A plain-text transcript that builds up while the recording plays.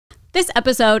This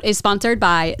episode is sponsored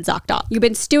by ZocDoc. You've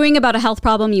been stewing about a health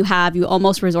problem you have. You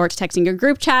almost resort to texting your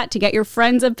group chat to get your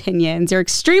friends' opinions. You're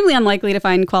extremely unlikely to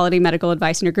find quality medical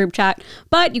advice in your group chat,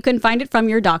 but you can find it from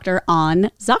your doctor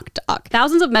on ZocDoc.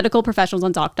 Thousands of medical professionals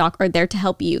on ZocDoc are there to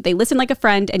help you. They listen like a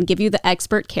friend and give you the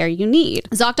expert care you need.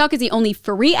 ZocDoc is the only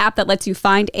free app that lets you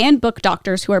find and book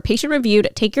doctors who are patient-reviewed,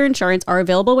 take your insurance, are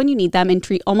available when you need them, and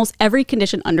treat almost every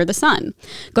condition under the sun.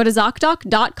 Go to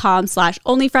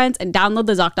ZocDoc.com/onlyfriends and download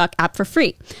the ZocDoc app for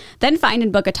free. Then find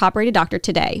and book a top-rated doctor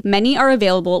today. Many are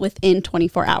available within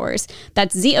 24 hours.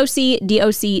 That's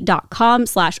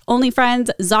ZocDoc.com/onlyfriends,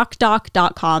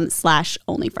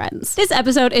 ZocDoc.com/onlyfriends. This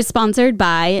episode is sponsored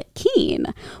by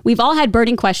Keen. We've all had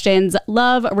burning questions: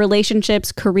 love,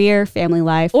 relationships, career, family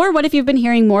life. Or what if you've been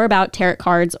hearing more about tarot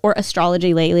cards or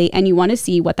astrology lately and you want to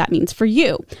see what that means for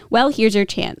you? Well, here's your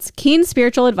chance. Keen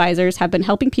spiritual advisors have been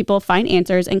helping people find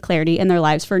answers and clarity in their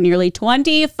lives for nearly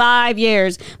 25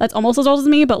 years. That's almost as old as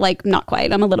me, but like not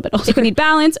quite. I'm a little bit older. If you need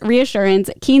balance, reassurance,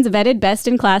 Keen's vetted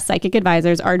best-in-class psychic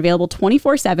advisors are available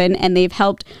 24/7, and they've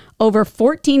helped over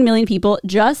 14 million people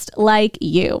just like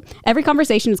you. Every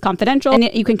conversation is confidential, and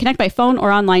you can connect by phone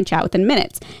or online chat within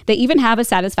minutes. They even have a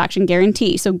satisfaction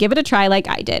guarantee, so give it a try like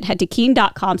I did. Head to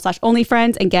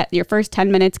keen.com/onlyfriends and get your first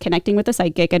 10 minutes connecting with a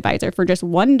psychic advisor for just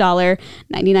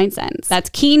 $1.99. That's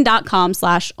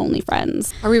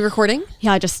keen.com/onlyfriends. Are we recording?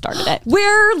 Yeah, I just started it.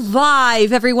 We're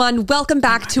live, everyone. Welcome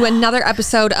back to another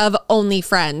episode of Only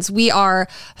Friends. We are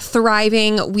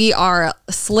thriving. We are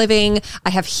sliving. I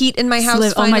have heat in my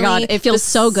house. Oh my God, it feels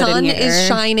so good in here. The sun is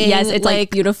shining. Yes, it's like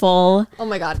beautiful. Oh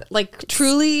my God, like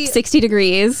truly 60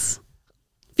 degrees.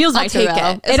 Feels nicer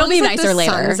though. It'll be nicer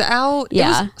later. The sun's out.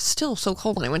 Yeah. It was still so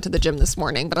cold when I went to the gym this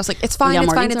morning, but I was like, it's fine, Yeah,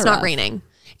 it's fine. It's not rough. raining.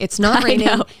 It's not raining.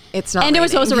 It's not And raining. it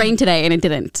was supposed to rain today and it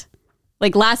didn't.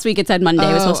 Like last week it said Monday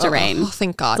it was supposed to rain. Oh,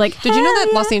 thank God. It's like, did you know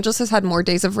that Los Angeles has had more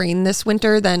days of rain this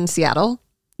winter than Seattle?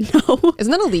 No.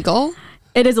 Isn't that illegal?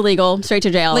 It is illegal. Straight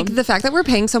to jail. Like the fact that we're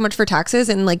paying so much for taxes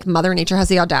and like Mother Nature has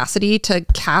the audacity to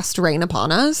cast rain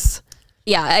upon us.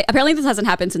 Yeah, apparently this hasn't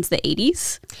happened since the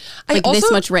 80s. Like also,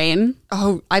 this much rain.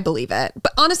 Oh, I believe it.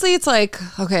 But honestly, it's like,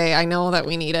 okay, I know that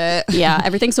we need it. Yeah,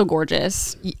 everything's so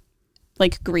gorgeous.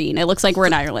 Like green. It looks like we're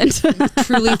in Ireland.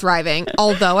 Truly thriving.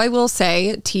 Although I will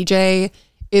say TJ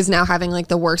is now having like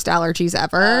the worst allergies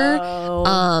ever.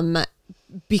 Oh.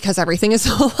 Because everything is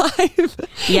alive.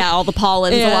 Yeah, all the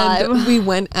pollen's alive. We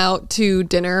went out to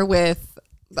dinner with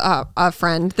a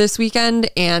friend this weekend,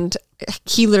 and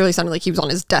he literally sounded like he was on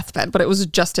his deathbed, but it was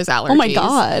just his allergies. Oh my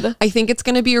God. I think it's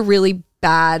going to be a really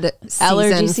bad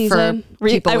allergy season for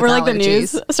people with we're like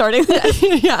allergies. the news starting.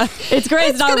 Yeah, it's great.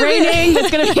 It's not raining. It's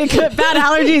going to be a good, bad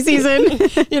allergy season.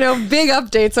 You know, big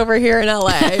updates over here in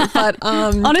LA. But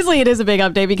honestly, it is a big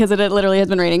update because it literally has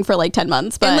been raining for like 10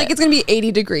 months. But and like it's going to be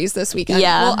 80 degrees this weekend.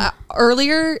 Yeah. Well,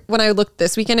 earlier when I looked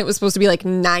this weekend, it was supposed to be like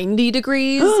 90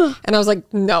 degrees, and I was like,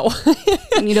 no,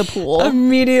 I need a pool.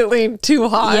 Immediately too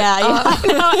hot.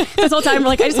 Yeah. This whole time we're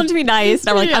like, I just want to be nice. And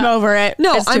I'm like, I'm over it.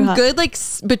 No, It's too I'm hot. good. Like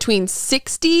between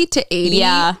 60 to 80,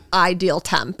 Yeah. ideal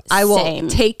temp. I will Same.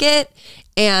 take it,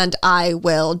 and I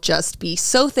will just be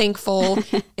so thankful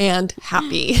and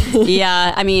happy.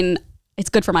 Yeah, I mean, it's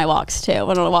good for my walks too. I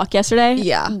went on a walk yesterday.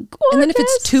 Yeah. Gorgeous. And then if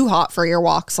it's too hot for your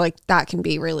walks, like that can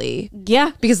be really,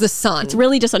 Yeah. because the sun, It's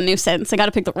really just a nuisance. I got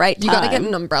to pick the right time. you got to get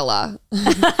an umbrella.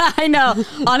 I know.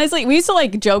 Honestly, we used to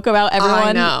like joke about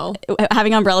everyone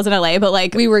having umbrellas in LA, but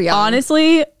like We were young.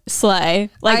 Honestly, slay.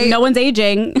 Like no one's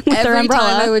aging with their Every umbrella.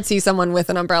 time I would see someone with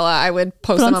an umbrella, I would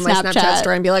post Put them on on my Snapchat Snapchat.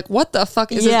 story and be like, what the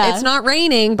fuck is Yeah. this? It's not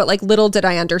raining. But like little did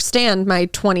I understand, my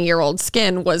 20-year-old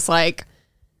skin was like,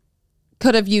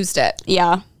 could have used it.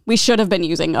 Yeah. We should have been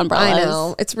using umbrellas. I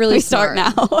know. It's really We start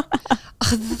smart. now.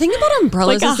 The thing about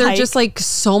umbrellas Like a is they're hike. just like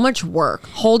so much work.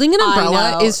 Holding an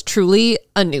umbrella know. is truly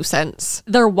a nuisance.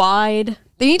 They're wide.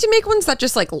 They need to make ones that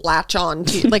just like latch on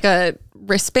to like a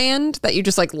wristband that you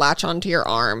just like latch onto your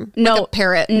arm. No. Like a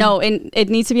parrot. No, and it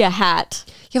needs to be a hat.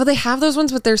 Yeah, well, they have those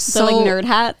ones, but they're so So like nerd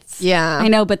hats. Yeah. I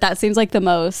know, but that seems like the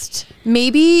most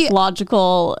maybe,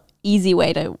 logical, easy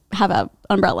way to have a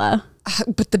umbrella.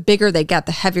 but the bigger they get,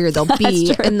 the heavier they'll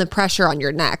be true. and the pressure on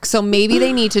your neck. So maybe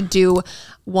they need to do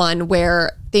one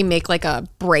where they make like a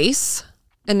brace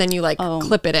and then you like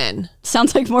clip it in.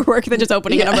 Sounds like more work than just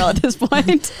opening an umbrella at this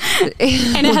point.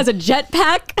 And it has a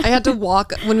jetpack. I had to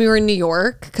walk when we were in New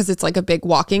York because it's like a big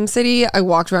walking city. I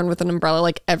walked around with an umbrella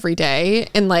like every day,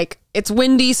 and like it's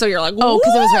windy, so you're like, Oh,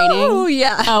 because it was raining? "Woo!"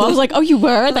 Yeah. Oh, I was like, oh, you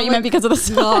were? I thought you meant because of the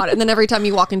sun. God. And then every time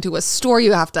you walk into a store,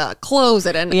 you have to close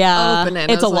it and Yeah, open it.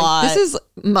 it's I was a lot. This is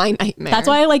my nightmare. That's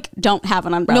why I like don't have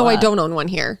an umbrella. No, I don't own one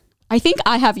here. I think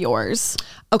I have yours.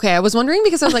 Okay, I was wondering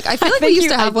because I was like, I feel like we used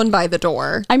to have one by the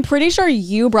door. I'm pretty sure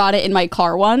you brought it in my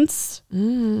car once.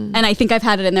 And I think I've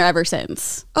had it in there ever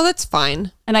since. Oh, that's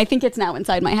fine. And I think it's now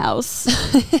inside my house.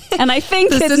 And I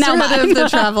think The it's now sisterhood of the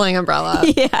traveling umbrella.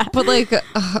 Yeah. But like,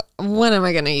 when am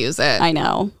I going to use it? I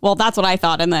know. Well, that's what I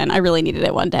thought. And then I really needed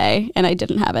it one day and I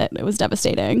didn't have it. It was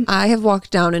devastating. I have walked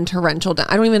down in torrential.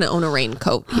 I don't even own a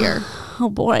raincoat here. Oh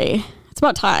boy. It's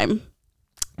about time.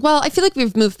 Well, I feel like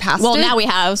we've moved past it. Well, now we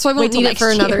have. So I won't need it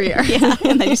for another year. Yeah.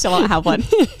 And then you still won't have one.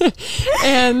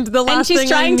 And the last And she's thing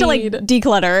trying to like need-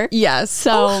 declutter. Yes.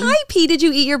 So- oh, hi, P. Did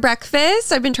you eat your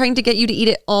breakfast? I've been trying to get you to eat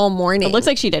it all morning. It looks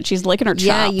like she did. She's licking her chops.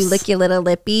 Yeah, you lick your little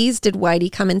lippies. Did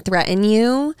Whitey come and threaten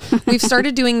you? We've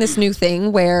started doing this new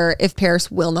thing where if Paris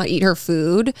will not eat her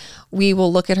food, we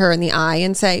will look at her in the eye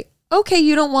and say, okay,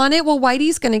 you don't want it? Well,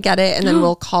 Whitey's going to get it. And then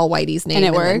we'll call Whitey's name. And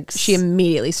it then works? She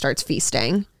immediately starts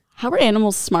feasting. How are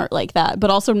animals smart like that,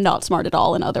 but also not smart at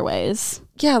all in other ways?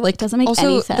 Yeah, like Doesn't make also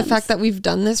any the sense. fact that we've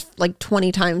done this like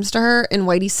 20 times to her and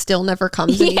Whitey still never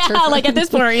comes and eats her Yeah, food. like at this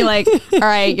point, you're like, all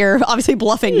right, you're obviously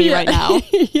bluffing me right now.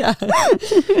 Yeah.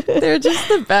 They're just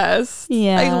the best.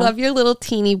 Yeah. I love your little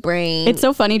teeny brain. It's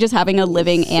so funny just having a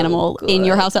living animal in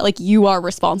your house that like you are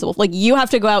responsible. Like you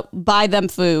have to go out, buy them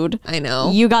food. I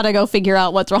know. You got to go figure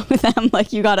out what's wrong with them.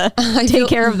 Like you got to take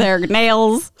care of their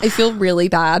nails. I feel really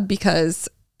bad because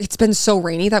it's been so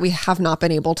rainy that we have not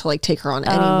been able to like take her on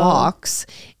any walks.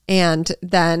 And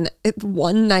then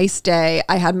one nice day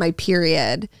I had my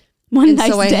period. One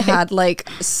nice so I day. had like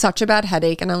such a bad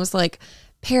headache and I was like,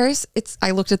 Paris,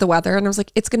 I looked at the weather and I was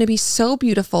like, it's going to be so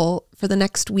beautiful for the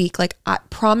next week. Like I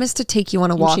promise to take you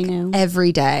on a walk she knew.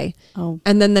 every day. Oh.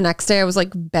 And then the next day I was like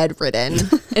bedridden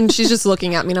and she's just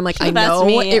looking at me and I'm like, I That's know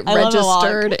me. it I love a walk.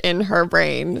 registered in her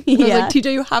brain. I was Yeah. like,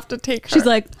 TJ, you have to take her. She's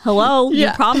like, hello, Yeah.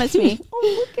 you promised me.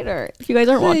 Oh, look at her. If you guys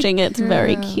aren't watching it, it's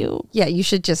very cute. yeah, you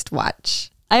should just watch.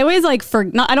 I always like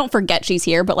I don't forget she's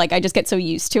here, but like I just get so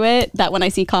used to it that when I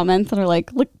see comments that are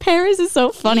like, look, Paris is so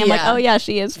funny. I'm like, Yeah. oh yeah,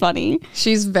 she is funny.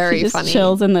 She's very She just funny.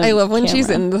 chills in the I love when she's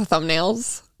camera. in the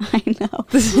thumbnails. I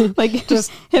know. Like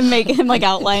just him like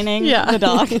outlining Yeah. the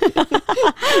dog.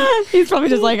 He's probably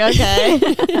just like, okay.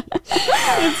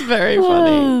 It's very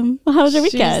funny. How was your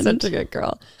She's weekend? such a good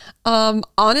girl.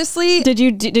 Honestly, Did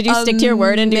you stick to your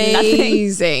word and do nothing?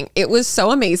 amazing. It was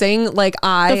so amazing. Like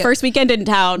I The first weekend in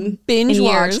town binge in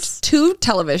watched years. 2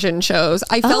 television shows.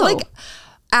 I felt Oh. like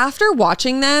after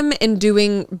watching them and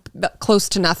doing close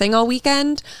to nothing all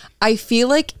weekend, I feel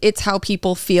like it's how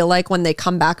people feel like when they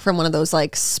come back from one of those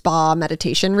like spa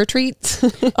meditation retreats.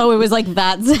 Oh, it was like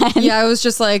that zen. Yeah, I was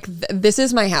just like, this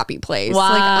is my happy place. Wow.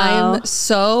 Like I'm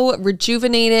so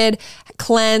rejuvenated,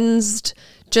 cleansed.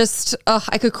 Just,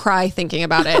 I could cry thinking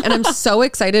about it. And I'm so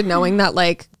excited knowing that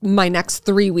like my next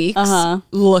 3 weeks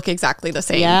look exactly the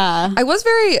same. Yeah. I was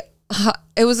very,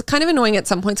 it was kind of annoying at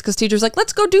some points because teachers like,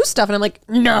 let's go do stuff. And I'm like,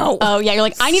 no. Oh yeah, you're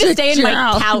like, I need to Sit stay in my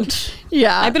down. couch.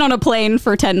 Yeah. I've been on a plane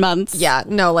for 10 months. Yeah,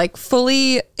 no, like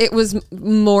fully, it was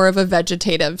more of a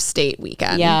vegetative state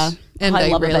weekend. Yeah. And I I,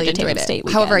 love a really vegetative enjoyed it. state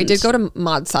However, I did weekend. go to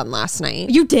Mod Sun last night.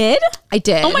 You did? I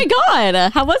did. Oh my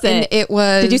God. How was And it? it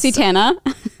was. Did you see Tana?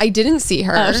 I didn't see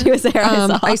her. Oh, she was there, I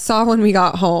saw. I saw when we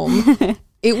got home.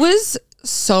 It was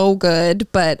so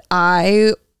good, but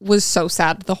I was so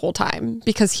sad the whole time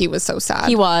because he was so sad.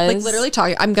 He was. like literally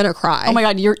talking. I'm gonna cry. Oh my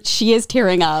God, she is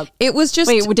tearing up. It was just.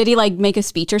 Wait, did he like make a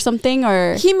speech or something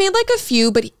or? He made like a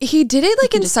few, but he did it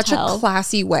like in just such tell. a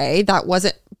classy way that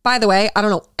wasn't. By the way, I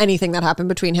don't know anything that happened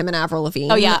between him and Avril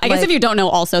Lavigne. Oh yeah, I guess Like, if you don't know,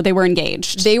 also they were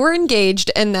engaged. they were engaged,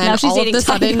 and then Now she's all of dating a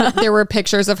sudden Tyga. there were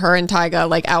pictures of her and Tyga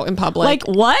like out in public. Like,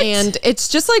 what? And it's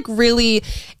just like really,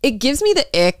 it gives me the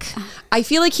ick. I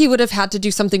feel like he would have had to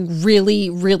do something really,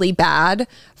 really bad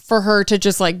for her to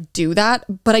just like do that,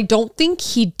 but I don't think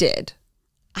he did.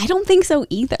 I don't think so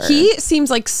either. He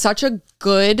seems like such a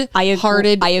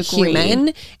good-hearted I agree.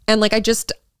 human, and like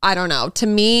I don't know. To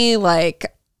me, like.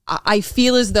 I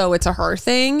feel as though it's a her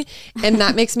thing, and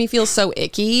that makes me feel so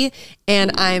icky.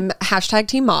 And I'm hashtag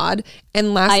Team Mod.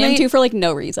 And last I night, am too for like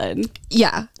no reason.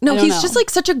 yeah, no, I don't he's know. just like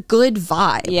such a good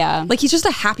vibe. Yeah. like he's just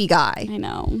a happy guy. I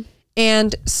know.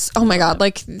 And oh my god,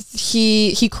 like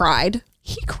he cried.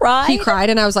 He cried. He cried,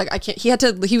 and I was like, I can't.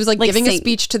 He was like giving a sing.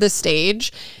 speech to the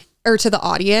stage or to the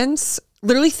audience.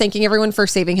 Literally thanking everyone for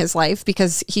saving his life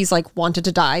because he's like wanted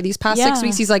to die these past 6 Yeah.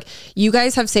 weeks. He's like, you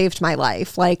guys have saved my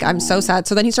life. Like, I'm so sad.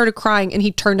 So then he started crying and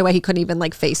he turned away. He couldn't even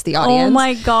like face the audience. Oh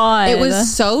my God. It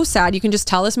was so sad. You can just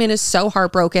tell this man is so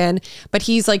heartbroken, but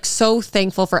he's like so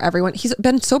thankful for everyone. He's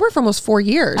been sober for almost 4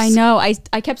 years. I know. I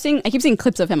keep seeing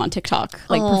clips of him on TikTok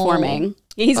like performing.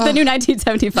 He's the new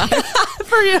 1975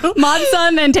 For you. Mod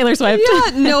Sun and Taylor Swift.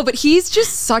 Yeah, no, but he's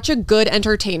just such a good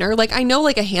entertainer. Like, I know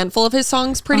like a handful of his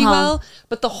songs pretty well,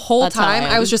 but the whole That's how I time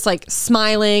am. I was just like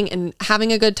smiling and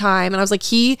having a good time. And I was like,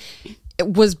 he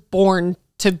was born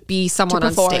to be someone on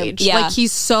perform. stage. Yeah. Like,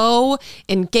 he's so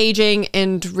engaging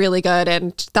and really good.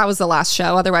 And that was the last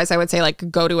show. Otherwise, I would say like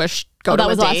go to a go to That a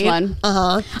was the date. last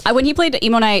one. When he played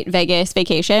Emo Night Vegas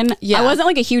Vacation, Yeah. I wasn't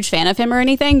like a huge fan of him or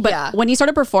anything, but Yeah. when he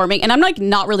started performing, and I'm like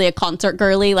not really a concert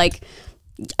girly, like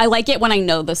I like it when I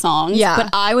know the songs. Yeah. But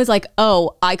I was like,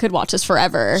 oh, I could watch this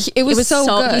forever. It was so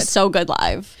good. He's so good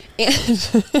live.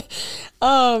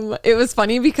 And it was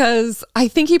funny because I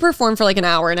think he performed for like an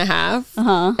hour and a half.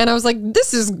 And I was like,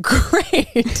 this is great.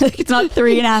 It's not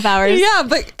 3.5 hours. Yeah,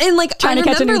 but and like Trying I to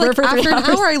catch an remember Uber like for 3 after an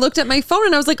hours. hour I looked at my phone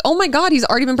and I was like, oh my God, he's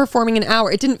already been performing an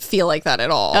hour. It didn't feel like that at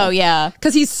all. Oh yeah.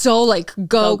 Because he's so like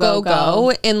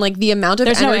go. And like the amount of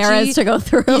There's energy. no eras to go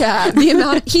through. Yeah, the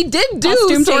amount he did do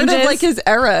Costume sort changes. of like his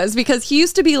eras because he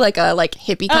used to be like a like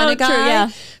hippie kind Oh, of guy. true, yeah.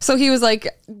 So he was like,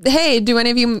 hey, do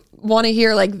any of you want to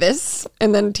hear like this?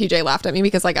 And then TJ laughed at me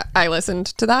because like I listened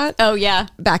to that Oh yeah.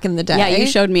 back in the day. Yeah, you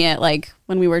showed me it like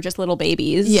when we were just little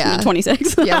babies. Yeah.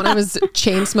 26. Yeah, when I was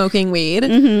chain smoking weed.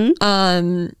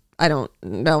 Mm-hmm. I don't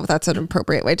know if that's an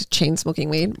appropriate way to chain smoking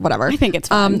weed. Whatever. I think it's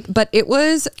fine. But it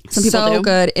was Some people so do.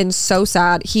 good and so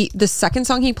sad. The second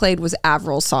song he played was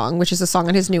Avril's song, which is a song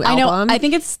on his new I know. album. I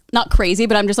think it's not crazy,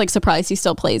 but I'm just like surprised he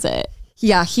still plays it.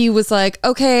 Yeah, he was like,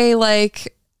 okay,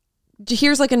 like,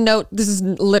 here's like a note. This is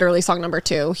literally song number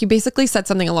 2. He basically said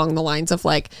something along the lines of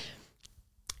like,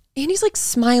 and he's like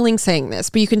smiling saying this,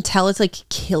 but you can tell it's like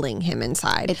killing him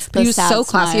inside. It's But he the was sad so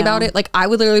classy smile. about it. Like, I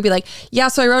would literally be like, yeah,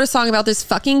 so I wrote a song about this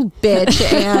fucking bitch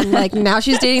and like now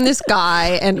she's dating this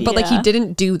guy. But like he Yeah.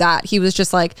 didn't do that. He was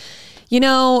just like, you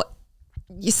know,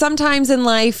 sometimes in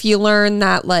life you learn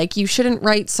that like you shouldn't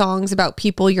write songs about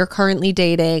people you're currently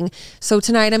dating. So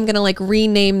tonight I'm gonna like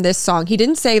rename this song. He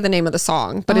didn't say the name of the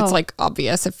song, but it's like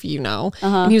obvious if you know.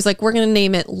 And he was like, we're gonna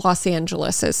name it Los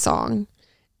Angeles' song.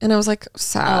 And I was like,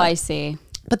 sad. Oh, I see.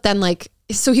 But then like,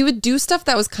 so he would do stuff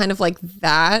that was kind of like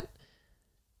that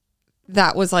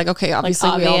was like, okay, obviously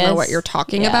we all know obvious. what you're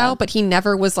talking Yeah. about, but he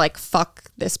never was like, fuck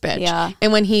this bitch. Yeah.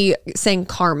 And when he sang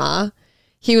Karma,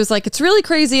 he was like, it's really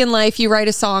crazy in life. You write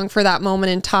a song for that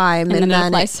moment in time. And then it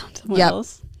applies to someone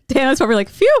else. Dana's probably like,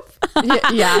 phew.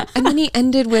 yeah. And then he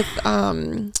ended with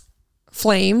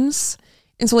Flames.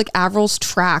 And so like Avril's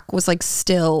track was like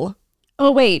still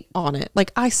Oh, wait. on it.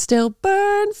 Like, I still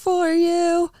burn for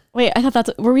you. Wait, I thought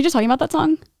were we just talking about that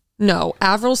song? No,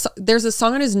 Avril's, there's a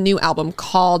song on his new album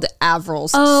called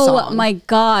Avril's Oh Song. my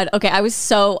God. Okay.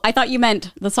 I thought you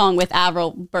meant the song with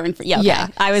Avril Burn for, yeah. Okay. Yeah.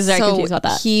 I was very So confused about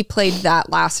that. He played that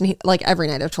last, and he, like every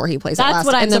night of tour, he plays that That's last.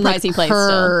 what I'm and then, surprised like, he plays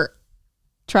her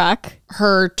Track.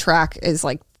 track is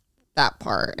like that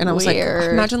part. And I was Weird.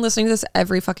 like, imagine listening to this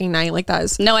every fucking night. Like, that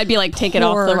is No, I'd be like, take it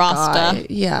off the poor roster. guy.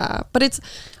 Yeah. But it's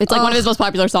It's like one of his most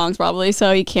popular songs, probably.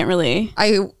 So you can't really.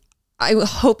 I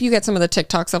hope you get some of the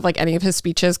TikToks of like any of his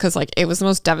speeches because like it was the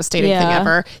most devastating thing Yeah.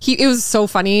 ever. It was so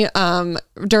funny.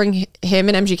 During him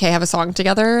and MGK have a song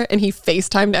together, and he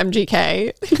FaceTimed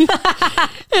MGK,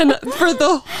 and for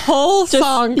the whole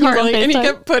song, he was on Carly, and he FaceTime?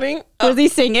 kept putting. Was he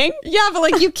singing? Yeah, but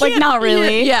like you can't. Like, not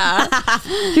really. Yeah.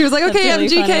 He was like, okay, really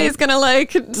MGK funny. is gonna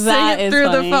like sing That it is through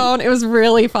funny. the phone. It was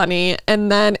really funny,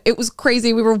 and then it was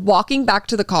crazy. We were walking back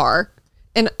to the car.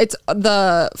 And it's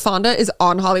the Fonda is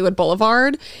on Hollywood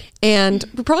Boulevard, and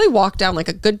we probably walked down like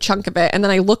a good chunk of it. And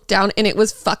then I looked down, and it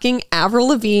was fucking Avril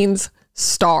Lavigne's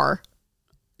Star.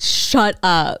 Shut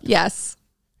up. Yes,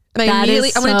 and I That immediately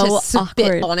is I wanted to so spit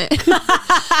awkward. on it.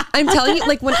 I'm telling you,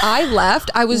 like when I left,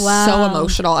 I was so Wow.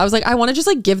 emotional. I was like, I want to just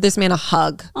like give this man a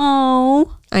hug.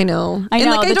 Oh. I know, I and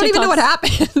know, like I the don't even know what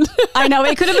TikToks- happened. I know.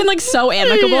 It could have been like so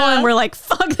amicable, Yeah. and we're like,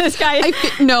 fuck this guy.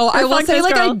 I will fuck say this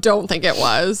like I girl. don't think it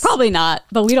was. Probably not,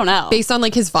 but we don't know. Based on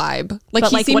like his vibe. Like, But,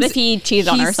 he like, seems, what if he cheated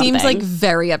on her or He seems something? like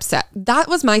very upset. That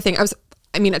was my thing.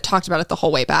 I talked about it the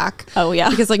whole way back. Oh, yeah.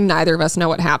 Because like neither of us know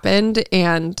what happened.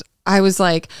 And I was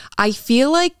like, I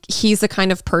feel like he's the kind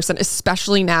of person,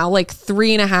 especially now, like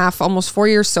 3.5, almost 4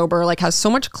 years sober, like has so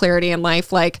much clarity in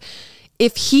life. Like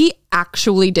if he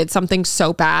actually did something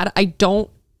so bad, I don't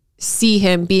see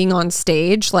him being on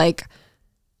stage, like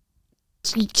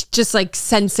just like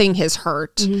sensing his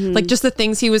hurt. Like just the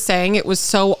things he was saying, it was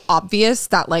so obvious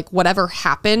that like whatever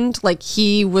happened, like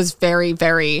he was very,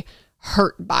 very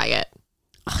hurt by it.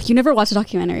 You never watched a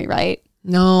documentary, right?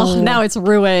 No. Oh, now it's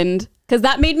ruined. Because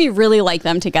that made me really like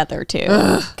them together too.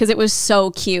 Because it was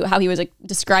so cute how he was like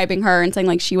describing her and saying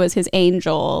like she was his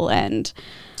angel and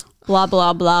blah,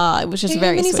 blah, blah. It was just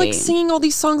very and he's sweet. like singing all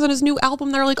these songs on his new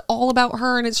album that are like all about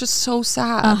her, and it's just so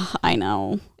sad. I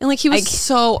know. And like he was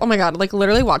so, oh my God, like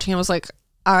literally watching him, I was like,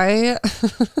 I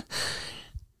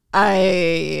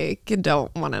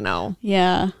don't want to know.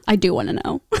 Yeah, I do want to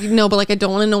know. No, but like I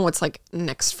don't want to know what's like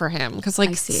next for him, because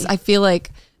like I feel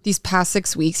like these past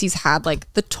 6 weeks he's had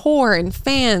like the tour and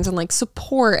fans and like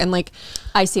support, and like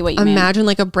I see what you mean. Imagine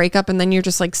like a breakup and then you're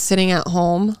just like sitting at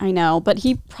home. I know, but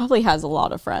he probably has a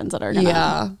lot of friends that are gonna.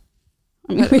 Yeah.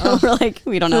 I mean,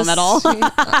 we don't know him at all.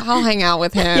 I'll hang out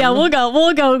with him. Yeah,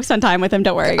 we'll go spend time with him.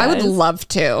 Don't worry, guys. I would love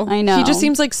to. I know. He just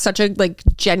seems like such a like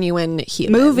genuine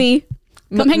human. Movie.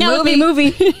 Come hang out with me,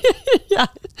 movie. Yeah.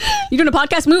 You doing a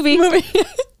podcast movie?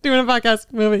 Doing a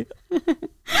podcast movie.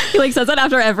 He like says that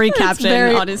after every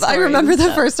caption on his story. I remember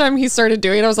the first time he started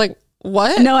doing it, I was like,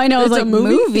 what? No, I know. It's like, a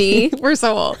movie? We're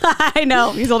so old. I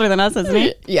know. He's older than us, isn't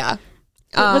he? Yeah.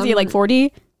 Was he like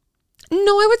 40? No,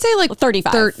 I would say like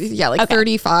 35. Yeah, like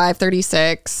 35,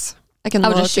 36. I can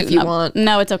look if you want.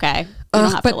 No, it's okay. You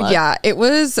don't have to look. Yeah, it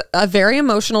was a very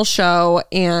emotional show,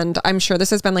 and I'm sure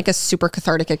this has been like a super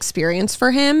cathartic experience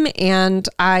for him, and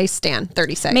I stand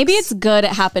 36. Maybe it's good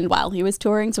it happened while he was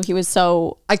touring, so he was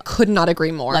so I could not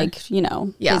agree more. like,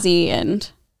 busy and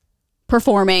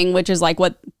performing, which is like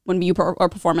what when you are a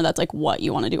performer, that's like what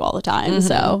you want to do all the time.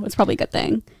 So it's probably a good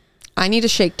thing. I need to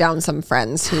shake down some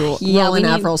friends who roll in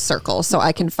Avril's circle so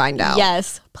I can find out.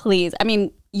 Yes, please. I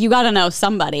mean, you got to know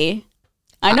somebody.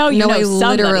 I know you know I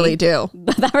somebody. literally do.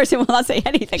 But that person will not say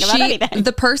anything about anything.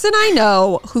 The person I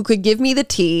know who could give me the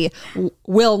tea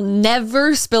will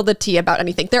never spill the tea about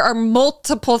anything. There are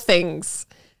multiple things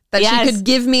that she could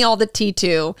give me all the tea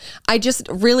to. I just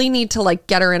really need to like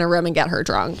get her in a room and get her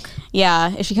drunk.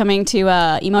 Yeah. Is she coming to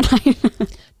emo night?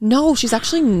 No, she's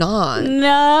actually not.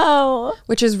 No.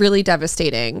 Which is really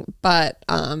devastating. But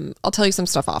I'll tell you some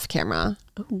stuff off camera.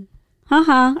 Ooh.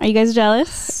 Are you guys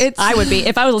jealous? I would be.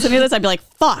 If I was listening to this, I'd be like,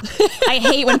 fuck. I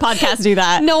hate when podcasts do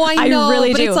that. No, I know. I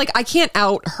really but do. It's like, I can't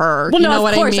out her. Well, you no, know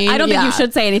of course. I mean? I don't think you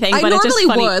should say anything, but it's just funny.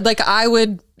 I normally would. Like, I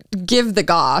would give the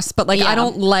goss, but like, I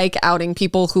don't like outing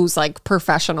people whose like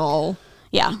professional.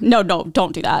 Yeah. No,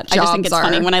 don't do that. I just think it's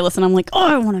funny when I listen. I'm like, oh,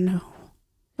 I want to know.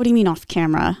 What do you mean off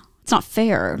camera? It's not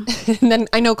fair. And then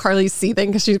I know Carly's seething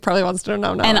because she probably wants to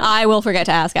know now. And I will forget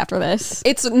to ask after this.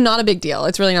 It's not a big deal.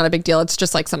 It's really not a big deal. It's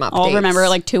just like some updates. I'll remember at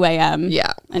like 2 a.m.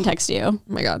 Yeah. And text you. Oh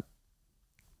my God.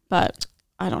 But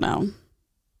I don't know.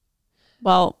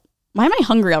 Well, why am I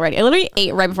hungry already? I literally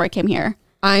ate right before I came here.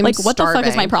 I'm like, what starving. the fuck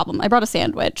is my problem? I brought a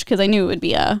sandwich because I knew it would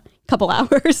be a couple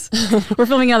hours. We're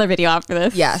filming another video after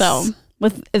this. Yes. So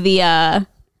with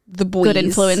the boys. Good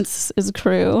Influence is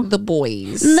crew. The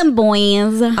boys. The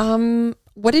boys.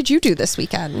 What did you do this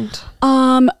weekend?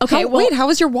 Okay. How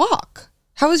was your walk?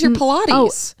 How was your Pilates? Oh,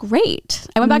 great.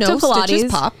 I went back to Pilates.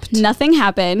 Stitches popped. Nothing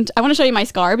happened. I want to show you my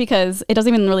scar because it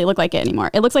doesn't even really look like it anymore.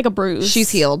 It looks like a bruise. She's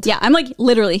healed. Yeah, I'm like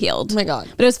literally healed. Oh my God.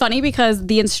 But it was funny because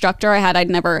the instructor I'd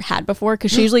never had before,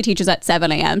 because she usually teaches at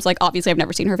 7 a.m. So like obviously I've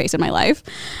never seen her face in my life.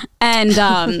 And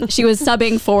she was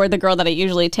subbing for the girl that I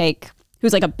usually take,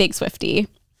 who's like a big Swiftie.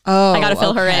 Oh, I got to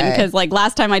fill her in because like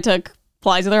last time I took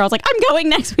Pilates with her, I was like, I'm going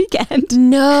next weekend.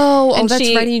 No. And that's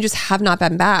right. And you just have not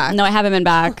been back. No, I haven't been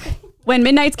back. When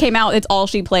Midnights came out, it's all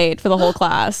she played for the whole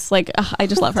class. Like, I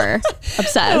just love her.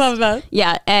 Obsessed. I love that.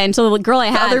 Yeah. And so the girl I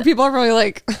had. Other people are probably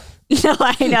like. No,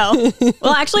 I know.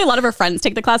 Well, actually, a lot of her friends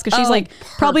take the class because she's like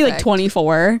probably like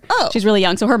 24. Oh. She's really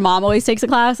young. So her mom always takes a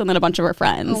class and then a bunch of her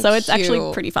friends. So it's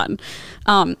actually pretty fun.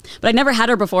 But I never had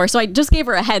her before. So I just gave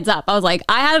her a heads up. I was like,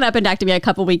 I had an appendectomy a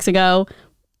couple weeks ago.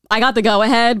 I got the go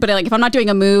ahead, but like if I'm not doing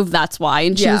a move, that's why.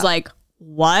 And she was like,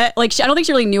 what? Like, I don't think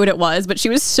she really knew what it was, but she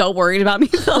was so worried about me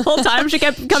the whole time. She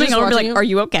kept coming over and be like, are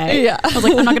you okay? Yeah. I was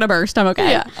like, I'm not going to burst. I'm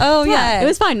okay. Yeah. Oh, yeah. It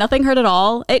was fine. Nothing hurt at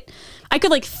all. I could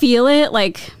like feel it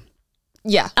like,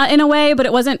 in a way, but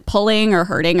it wasn't pulling or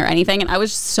hurting or anything. And I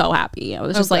was so happy. I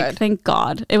was just like, thank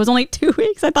God. It was only 2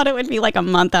 weeks. I thought it would be like a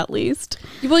month at least.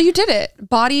 Well, you did it.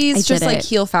 Bodies just like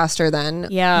heal faster than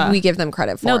we give them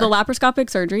credit for. No, the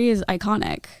laparoscopic surgery is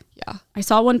iconic. Yeah. I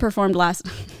saw one performed last.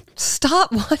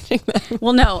 Stop watching them.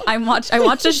 Well, no, I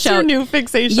watched a show. Your new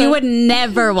fixation. You would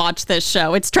never watch this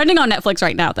show. It's trending on Netflix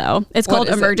right now, though. It's called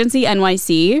Emergency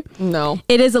NYC. No.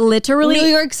 It is literally New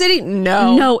York City.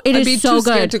 No. No, it is so good. I'd be too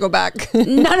scared to go back.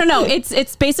 No.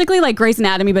 It's basically like Grey's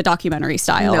Anatomy, but documentary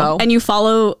style. No. And you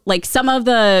follow like some of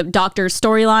the doctors'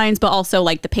 storylines, but also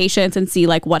like the patients and see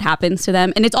like what happens to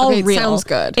them. And it's all real. Sounds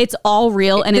good. It's all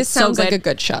real, and it's so good. This sounds like a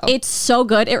good show. It's so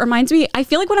good. It reminds me. I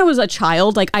feel like when I was was a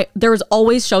child, like there was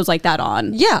always shows like that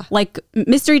on. Yeah. Like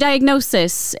Mystery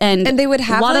Diagnosis and they would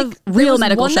have a lot like of real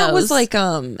medical one shows. that was like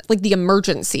the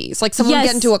emergencies. Like someone would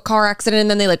get into a car accident and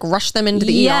then they like rush them into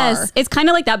the ER. It's kind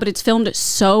of like that, but it's filmed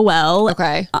so well.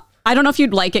 Okay. I don't know if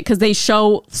you'd like it because they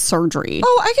show surgery.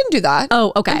 Oh, I can do that.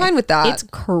 Oh, okay. I'm fine with that. It's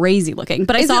crazy looking.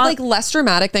 But Is I saw it like less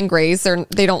dramatic than Grey's?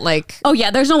 They don't like... Oh yeah,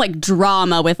 there's no like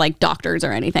drama with like doctors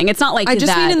or anything. It's not like I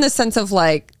just that. mean in the sense of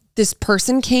like this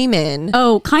person came in.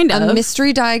 Oh, kind of. A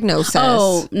mystery diagnosis.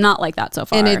 Oh, not like that so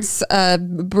far. And it's a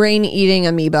brain-eating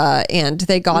amoeba and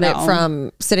they got it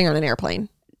from sitting on an airplane.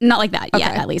 Not like that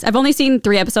yet, at least. I've only seen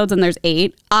 3 episodes and there's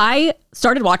 8. I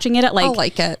started watching it at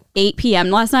like 8 p.m.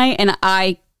 last night and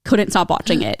I couldn't stop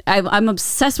watching it. I'm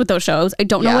obsessed with those shows. I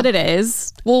don't know what it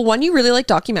is. Well, one, you really like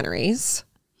documentaries.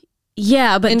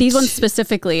 Yeah, but these ones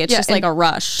specifically, it's just like a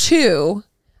rush. 2,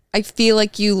 I feel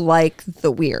like you like the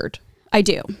weird. I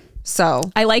do. So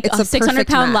I like it's a a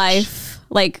 600-pound life.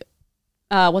 Like,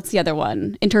 what's the other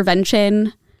one?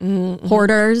 Intervention,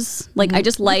 Hoarders. Like, I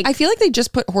just like. I feel like they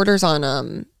just put Hoarders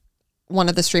on one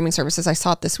of the streaming services. I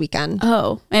saw it this weekend.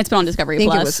 Oh, and it's been on Discovery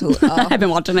Plus. It was I've been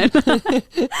watching it.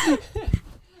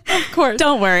 Of course.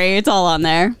 Don't worry, it's all on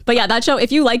there. But yeah, that show,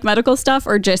 if you like medical stuff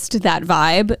or just that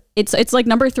vibe, it's like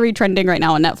number 3 trending right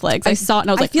now on Netflix. I saw it and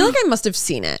I was like, I feel like I must have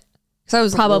seen it. Because I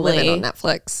was probably living on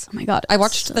Netflix. Oh my God. I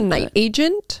watched so The Night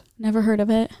Agent. Never heard of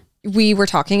it. We were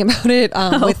talking about it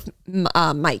with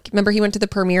Mike. Remember he went to the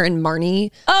premiere and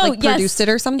Marnie produced it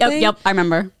or something? Yep, I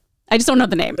remember. I just don't know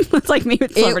the name. It's like me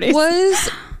with celebrities. It was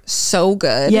so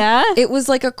good. Yeah? It was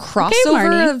like a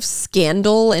crossover of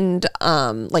Scandal and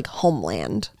like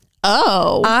Homeland.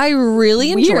 Oh. I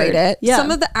really enjoyed it. Yeah. Some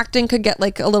of the acting could get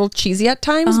like a little cheesy at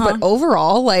times, but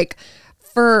overall, like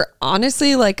for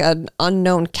honestly like an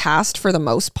unknown cast for the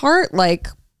most part, like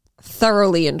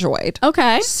thoroughly enjoyed.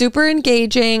 Okay. Super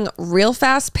engaging, real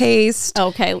fast paced.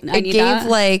 Okay. It gave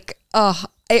like,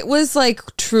 it was like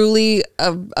truly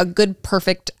a good,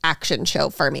 perfect action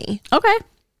show for me. Okay.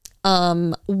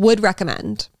 Would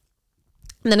recommend.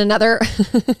 And then another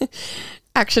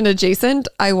action adjacent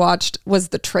I watched was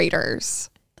The Traitors.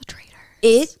 The Traitors.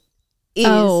 It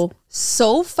is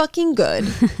so fucking good.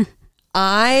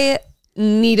 I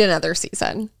need another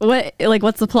season.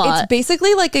 What's the plot? It's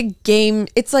basically like a game.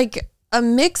 It's like a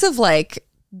mix of like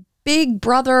Big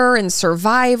Brother and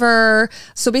Survivor.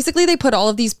 So basically they put all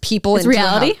of these people into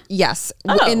reality. Yes.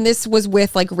 And this was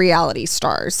with like reality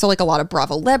stars. So like a lot of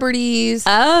Bravo celebrities.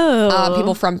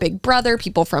 People from Big Brother,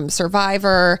 people from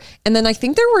Survivor. And then I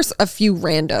think there were a few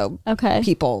random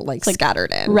people like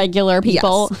scattered in. Regular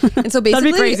people. Yes. And so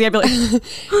basically. That'd be crazy. I'd be like,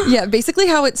 yeah, basically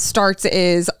how it starts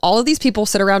is all of these people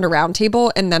sit around a round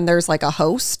table and then there's like a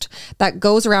host that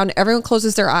goes around, everyone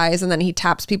closes their eyes and then he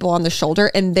taps people on the shoulder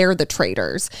and they're the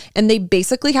traitors. And they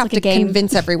basically have to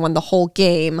convince everyone the whole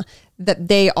game that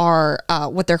they are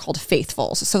what they're called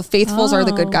faithfuls. So faithfuls are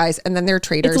the good guys and then they're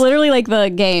traitors. It's literally like the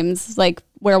games, like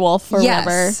Werewolf or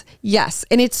whatever. Yes.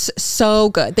 And it's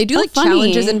so good. They do like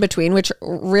challenges in between, which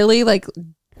really like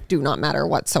do not matter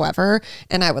whatsoever.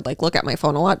 And I would like look at my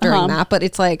phone a lot during that, but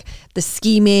it's like the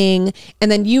scheming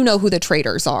and then you know who the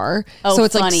traitors are. So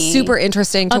it's like super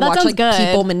interesting to watch like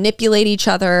people manipulate each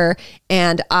other.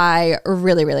 And I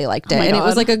really, really liked it. And it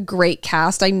was like a great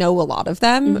cast. I know a lot of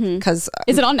them because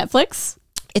is it on Netflix?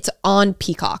 It's on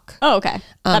Peacock. Oh, okay.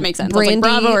 That makes sense. Brandy,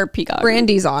 like Bravo or Peacock.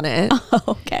 Brandy's on it. Oh,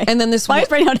 okay. And then this Why is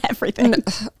Brandy on everything?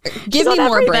 Give me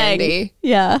more Brandy.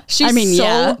 Yeah. She's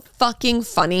so fucking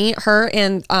funny. Her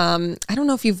and I don't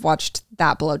know if you've watched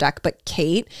That Below Deck, but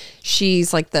Kate,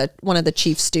 she's like one of the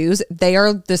chief stews. They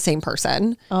are the same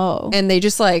person. Oh. And they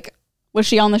just like was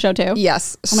she on the show too?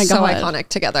 Yes. Oh my God. So iconic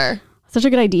together. Such a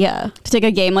good idea to take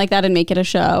a game like that and make it a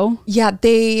show. Yeah,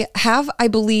 they have, I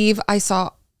believe I saw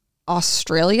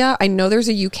Australia. I know there's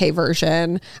a UK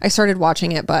version. I started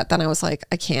watching it, but then I was like,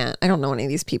 I don't know any of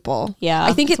these people. Yeah.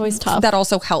 I think it's always tough. That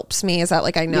also helps me is that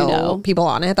like I know people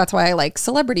on it. That's why I like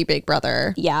Celebrity Big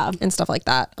Brother. Yeah. And stuff like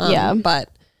that. But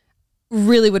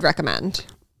really would recommend.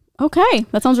 Okay.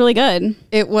 That sounds really good.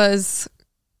 It was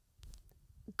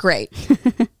great.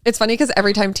 It's funny because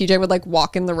every time TJ would like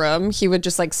walk in the room, he would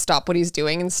just like stop what he's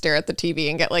doing and stare at the TV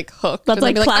and get like hooked. That's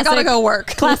like, classic, I gotta go work.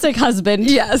 Classic husband.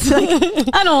 Yes. Like,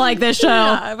 I don't like this show.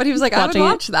 Yeah, but he was like, I would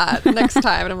watch that next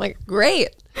time. And I'm like, great.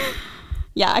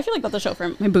 Yeah, I feel like that's a show for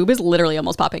him. My boob is literally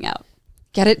almost popping out.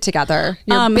 Get it together.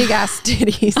 Your big ass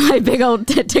titties. My big old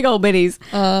bitties.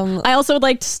 I also would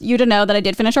like you to know that I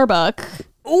did finish our book.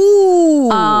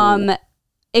 Ooh.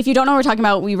 If you don't know what we're talking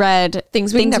about, we read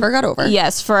Things We Never Got Over.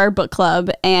 Yes, for our book club.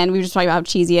 And we were just talking about how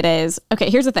cheesy it is. Okay,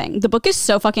 here's the thing. The book is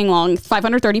so fucking long.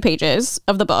 530 pages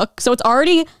of the book. So it's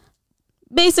already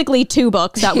basically 2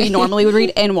 books that we normally would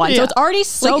read in one. So it's already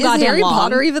so Like, goddamn is Harry long.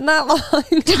 Potter even that long?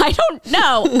 I don't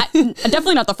know.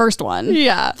 Definitely not the first one.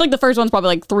 Yeah. I feel like the first one's probably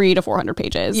like 300 to 400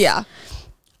 pages. Yeah.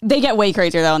 They get way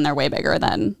crazier though, and they're way bigger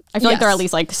than. I feel like they're at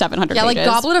least like 700 Yeah, pages. like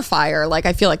Goblet of Fire. Like,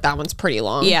 I feel like that one's pretty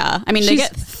long. Yeah. I mean, they She's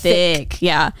get thick.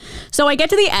 Yeah. So I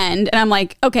get to the end and I'm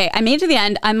like, okay, I made it to the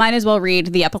end. I might as well read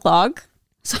the epilogue.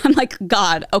 So I'm like,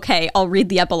 God, okay, I'll read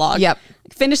the epilogue. Yep.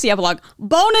 Finish the epilogue.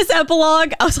 Bonus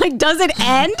epilogue. I was like, does it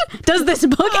end? Does this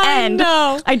book end?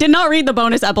 know. I did not read the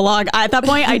bonus epilogue. At that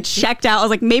point, I checked out. I was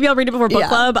like, maybe I'll read it before book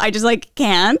club. I just like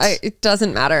can't. It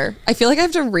doesn't matter. I feel like I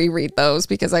have to reread those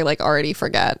because I like already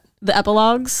forget. The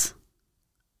epilogues.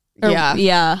 Yeah.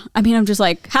 Yeah. I mean, I'm just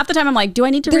like, half the time I'm like, do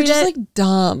I need to They're read just it? like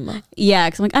dumb. Yeah,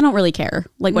 because I'm like, I don't really care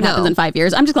like what No. happens in 5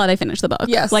 years. I'm just glad I finished the book.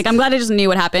 Yes. Like, I'm glad I just knew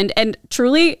what happened. And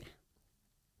truly,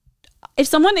 if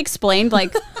someone explained,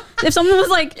 like, if someone was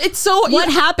like, It's so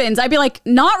what happens? I'd be like,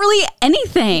 not really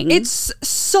anything. It's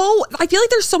so, I feel like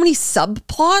there's so many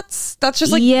subplots. That's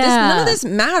just like, none of this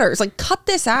matters. Like, cut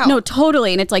this out. No,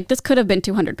 totally. And it's like, this could have been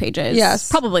 200 pages. Yes.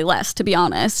 Probably less, to be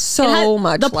honest. So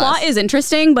much The plot less. is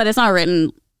interesting, but it's not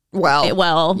written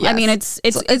well. I mean, it's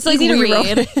like easy to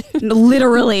rewrote read.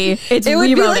 Literally, it's It would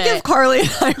be rewrote like it. if Carly and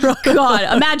I wrote it.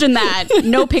 God, imagine that.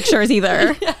 No pictures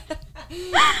either.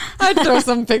 I'd throw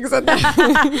some pics in there.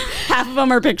 Half of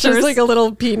them are pictures. Just like a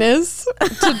little penis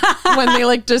when they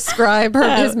like describe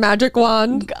his magic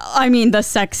wand. I mean, the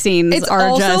sex scenes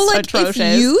are just like atrocious.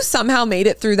 if you somehow made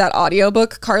it through that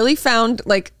audiobook, Carly found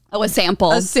like a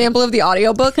sample. a sample of the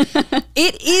audiobook.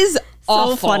 It is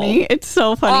awful. So funny. It's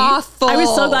so funny. Awful. I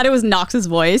was so glad it was Knox's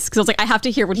voice because I was like, I have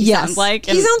to hear what he sounds like.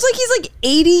 He sounds like he's like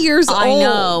 80 years old. I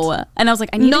know. And I was like,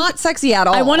 I need Not sexy at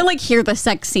all. I want to like hear the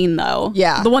sex scene though.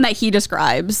 Yeah. The one that he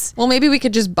describes. Well, maybe we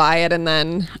could just buy it and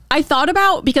then I thought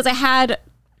about, because I had,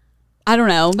 I don't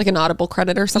know. like an Audible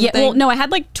credit or something. Yeah, well, no, I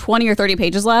had like 20 or 30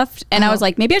 pages left. And I was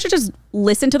like, maybe I should just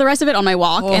listen to the rest of it on my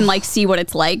walk and like see what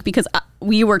it's like, because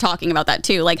we were talking about that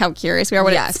too, like how curious we are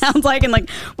what it sounds like and like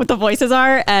what the voices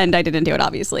are. And I didn't do it,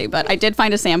 obviously, but I did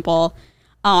find a sample.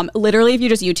 Literally, if you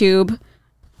just YouTube,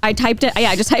 I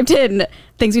just typed in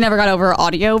Things We Never Got Over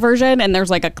audio version, and there's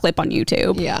like a clip on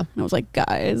YouTube. Yeah. And I was like,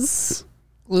 guys,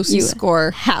 Lucy's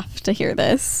score. have to hear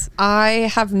this.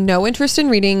 I have no interest in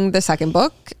reading the second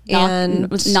book.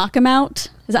 Knock him out.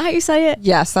 Is that how you say it?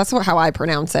 Yes, that's how I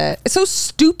pronounce it. It's so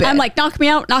stupid. I'm like, knock me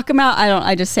out, knock him out.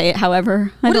 I just say it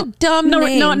however. What a dumb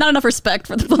name. No, not enough respect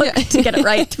for the book to get it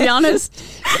right, to be honest.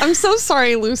 I'm so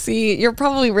sorry, Lucy. You're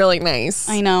probably really nice.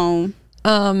 I know.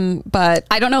 But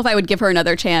I don't know if I would give her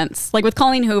another chance. Like with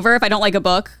Colleen Hoover, if I don't like a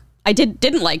book, I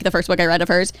didn't like the first book I read of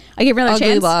hers. I gave her another Ugly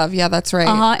chance. Love. Yeah, that's right.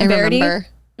 I remember.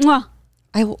 Mwah.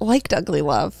 I liked Ugly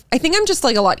Love. I think I'm just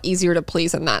like a lot easier to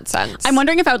please in that sense. I'm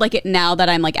wondering if I would like it now that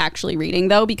I'm like actually reading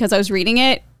though, because I was reading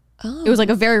it. It was like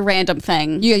a very random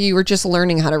thing. Yeah, you were just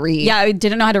learning how to read. Yeah, I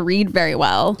didn't know how to read very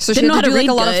well. So she didn't know had how to to do like read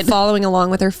a lot good. of following along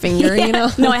with her finger, you know?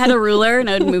 No, I had a ruler and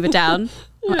I would move it down.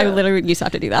 I literally used to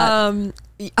have to do that.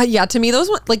 Yeah, to me, those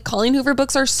like Colleen Hoover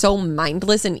books are so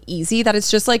mindless and easy that it's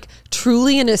just like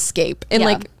truly an escape. And Yeah.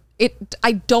 like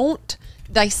I don't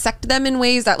dissect them in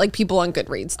ways that like people on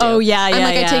Goodreads do. Oh, yeah, I'm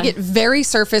like, yeah. I take it very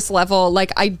surface level.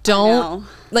 Like I don't know.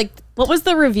 like What was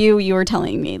the review you were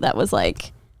telling me that was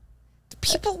like,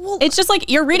 people will. it's just like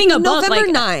you're reading a book. November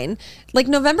Like 9. Like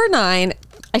November 9.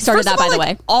 I started First that, of all, by the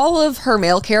like, way. all of her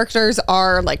male characters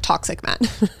are like toxic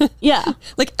men. Yeah.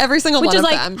 Like every single Which one is of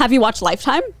like, them. have you watched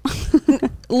Lifetime?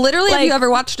 Literally, have like- you ever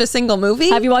watched a single movie?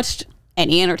 Have you watched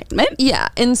any entertainment? Yeah,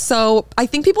 and so I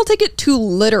think people take it too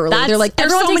literally. That's- They're like,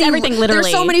 there's everyone so takes many, everything literally.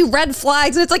 There's so many red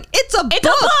flags, and it's like it's a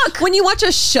book. When you watch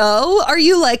a show, are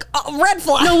you like, oh, red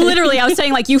flag? No, literally, I was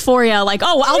saying like Euphoria, like,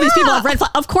 oh, all these people have red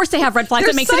flags. Of course they have red flags.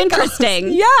 They're It makes it psychos.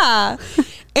 interesting. Yeah.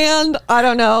 And I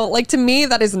don't know, like to me,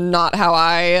 that is not how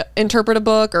I interpret a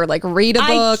book or like read a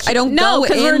book. I don't no, go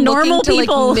 'cause in we're normal looking to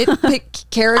people. like nitpick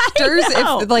characters.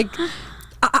 know. If like,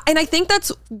 and I think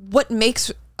that's what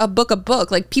makes a book a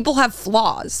book. Like people have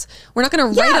flaws. We're not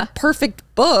going to write Yeah. a perfect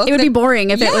book. It would be boring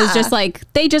if it was Yeah. just like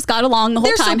they just got along the whole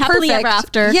They're so time, happily ever perfect.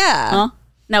 after. Yeah. Huh?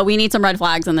 No, we need some red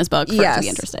flags in this book for it to be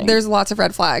interesting. There's lots of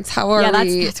red flags. How are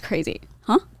we? that's crazy.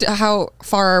 Huh? How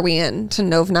far are we in to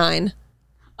Nov 9?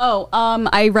 Oh,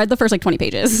 I read the first like 20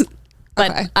 pages,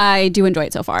 but Okay. I do enjoy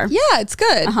it so far. Yeah, it's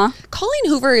good. Uh-huh. Colleen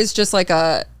Hoover is just like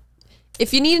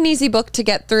if you need an easy book to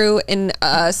get through in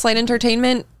slight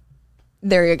entertainment,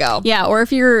 there you go. Yeah, or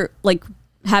if you're like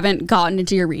haven't gotten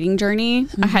into your reading journey,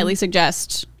 I highly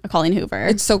suggest a Colleen Hoover.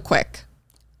 It's so quick.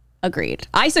 Agreed.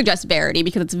 I suggest Verity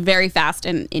because it's very fast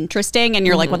and interesting, and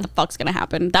you're like, what the fuck's gonna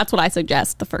happen? That's what I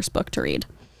suggest the first book to read.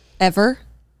 Ever?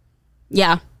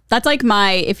 Yeah. That's like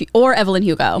or Evelyn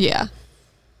Hugo. Yeah.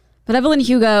 But Evelyn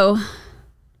Hugo,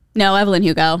 Evelyn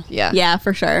Hugo. Yeah. Yeah,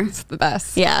 for sure. It's the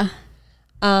best. Yeah.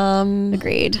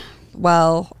 Agreed.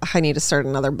 Well, I need to start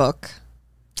another book.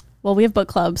 Well, we have book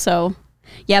club, so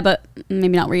yeah, but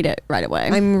maybe not read it right away.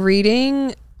 I'm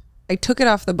reading, I took it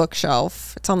off the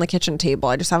bookshelf. It's on the kitchen table.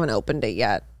 I just haven't opened it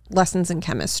yet. Lessons in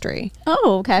Chemistry.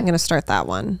 Oh, okay. I'm going to start that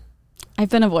one. I've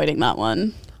been avoiding that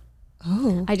one.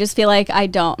 Oh. I just feel like I'm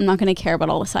not going to care about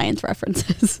all the science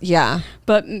references. Yeah.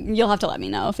 But you'll have to let me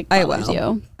know if it bothers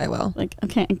you. I will. Like,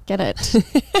 okay, I get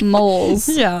it. Moles.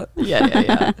 Yeah.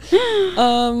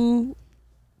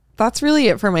 That's really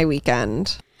it for my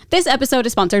weekend. This episode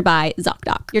is sponsored by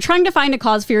ZocDoc. You're trying to find a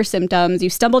cause for your symptoms.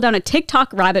 You stumble down a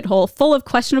TikTok rabbit hole full of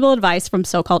questionable advice from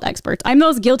so-called experts. I'm the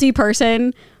most guilty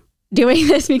person doing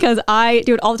this because I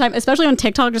do it all the time, especially on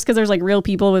TikTok, just because there's like real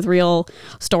people with real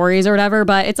stories or whatever,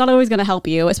 but it's not always going to help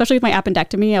you, especially with my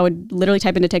appendectomy. I would literally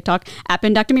type into TikTok,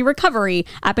 appendectomy recovery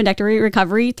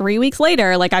 3 weeks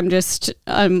later. Like I'm just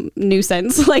a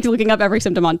nuisance, like looking up every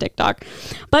symptom on TikTok.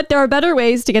 But there are better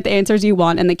ways to get the answers you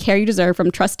want and the care you deserve from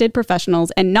trusted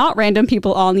professionals and not random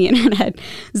people on the internet.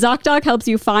 ZocDoc helps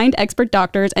you find expert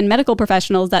doctors and medical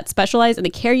professionals that specialize in the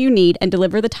care you need and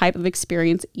deliver the type of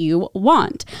experience you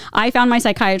want. I found my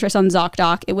psychiatrist on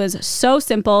ZocDoc. It was so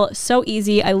simple, so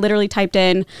easy. I literally typed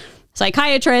in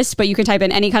psychiatrist, but you can type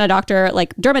in any kind of doctor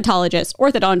like dermatologist,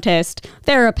 orthodontist,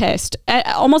 therapist.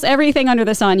 Almost everything under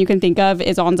the sun you can think of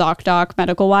is on ZocDoc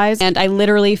medical wise. And I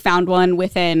literally found one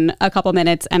within a couple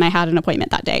minutes and I had an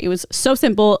appointment that day. It was so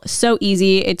simple, so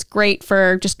easy. It's great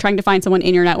for just trying to find someone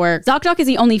in your network. ZocDoc is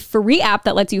the only free app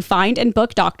that lets you find and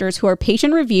book doctors who are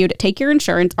patient reviewed, take your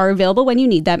insurance, are available when you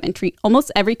need them, and treat almost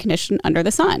every condition under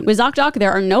the sun. With ZocDoc,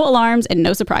 there are no alarms and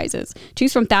no surprises.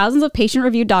 Choose from thousands of patient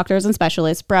reviewed doctors and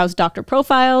specialists, browse doctor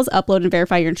profiles, upload and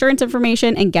verify your insurance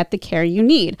information, and get the care you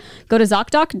need. Go to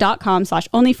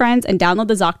ZocDoc.com/onlyfriends and download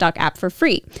the ZocDoc app for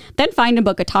free. Then find and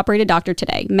book a top-rated doctor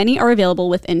today. Many are available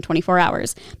within 24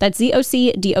 hours. That's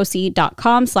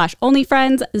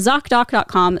ZocDoc.com/onlyfriends,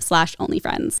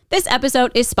 ZocDoc.com/onlyfriends. This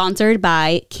episode is sponsored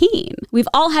by Keen. We've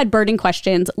all had burning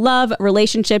questions: love,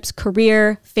 relationships,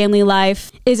 career, family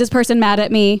life. Is this person mad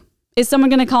at me? Is someone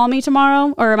going to call me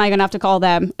tomorrow, or am I going to have to call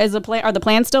them? Are the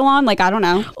plans still on? Like, I don't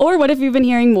know. Or what if you've been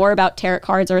hearing more about tarot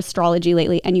cards or astrology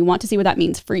lately and you want to see what that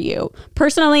means for you?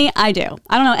 Personally, I do.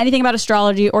 I don't know anything about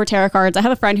astrology or tarot cards. I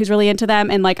have a friend who's really into them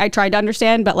and like I tried to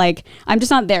understand, but like I'm just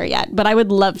not there yet. But I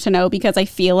would love to know because I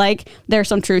feel like there's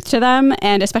some truth to them,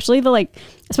 and especially the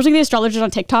astrologers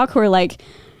on TikTok who are like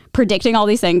predicting all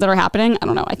these things that are happening. I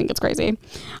don't know. I think it's crazy.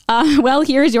 Well,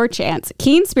 here's your chance.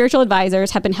 Keen Spiritual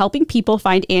Advisors have been helping people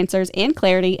find answers and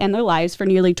clarity in their lives for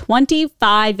nearly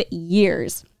 25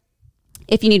 years.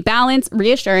 If you need balance,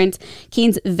 reassurance,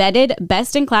 Keen's vetted,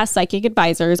 best-in-class psychic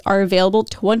advisors are available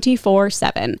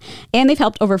 24/7, and they've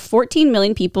helped over 14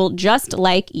 million people just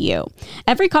like you.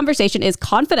 Every conversation is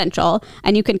confidential,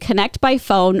 and you can connect by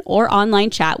phone or online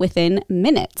chat within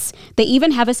minutes. They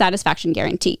even have a satisfaction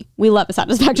guarantee. We love a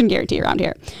satisfaction guarantee around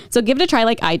here. So give it a try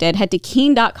like I did. Head to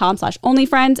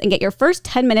keen.com/onlyfriends and get your first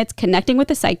 10 minutes connecting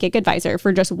with a psychic advisor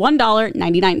for just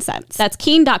 $1.99. That's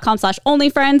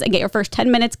keen.com/onlyfriends and get your first 10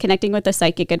 minutes connecting with a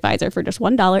psychic advisor for just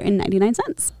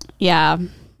 $1.99. Yeah,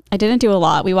 I didn't do a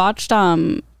lot. We watched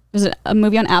there's a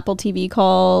movie on Apple TV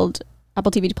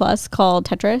Plus called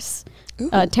Tetris.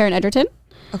 Taron Egerton.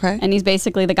 Okay. And he's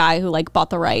basically the guy who like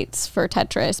bought the rights for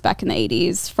Tetris back in the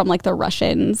 80s from like the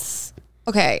Russians.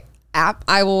 Okay.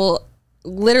 I will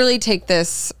literally take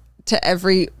this to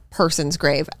every person's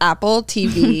grave. Apple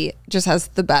TV just has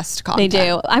the best content. They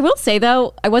do. I will say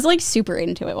though, I wasn't like super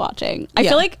into it watching. I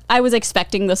feel like I was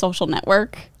expecting The Social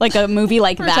Network, like a movie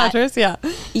like that. Tetris, yeah.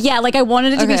 Yeah, like I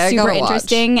wanted it to be super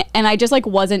interesting, and I just like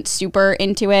wasn't super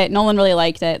into it. No one really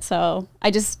liked it, so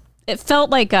it felt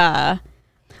like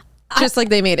just like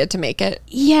they made it to make it.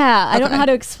 Yeah, I don't know how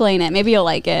to explain it. Maybe you'll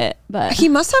like it, but he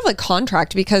must have like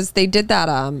contract because they did that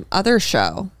other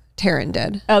show Taron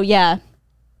did. Oh yeah.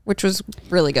 Which was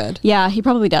really good. Yeah, he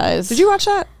probably does. Did you watch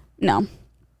that? No.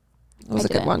 It was a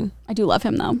good one. I do love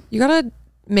him though. You gotta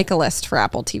make a list for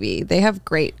Apple TV. They have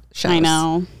great shows. I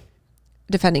know.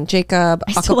 Defending Jacob,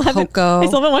 Acapulco. I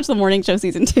still haven't watched the morning show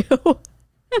season 2.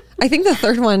 I think the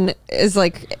third one is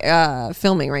like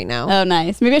filming right now. Oh,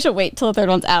 nice. Maybe I should wait till the third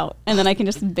one's out and then I can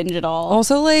just binge it all.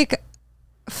 Also, like,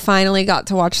 finally got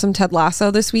to watch some Ted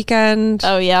Lasso this weekend.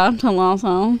 Oh yeah, Ted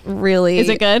Lasso. Really? Is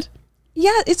it good?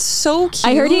 Yeah, it's so cute.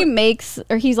 I heard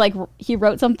he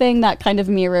wrote something that kind of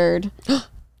mirrored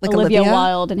like Olivia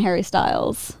Wilde and Harry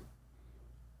Styles.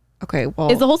 Okay,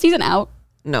 well, is the whole season out?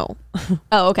 No.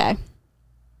 Oh, okay.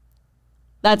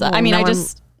 That's. Well, I mean, I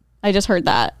just heard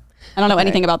that. I don't know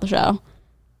anything about the show.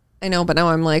 I know, but now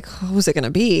I'm like, who's it going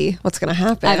to be? What's going to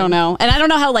happen? I don't know. And I don't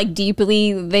know how like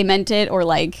deeply they meant it or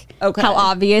like how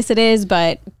obvious it is,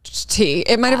 but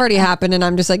it might have already happened and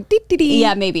I'm just like, dee.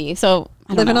 Yeah, maybe. So I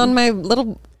don't living know. on my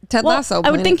little Ted Lasso.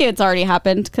 I would think it's already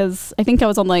happened because I think I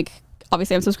was on like,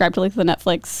 obviously I'm subscribed to like the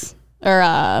Netflix or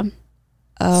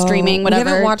streaming, whatever. We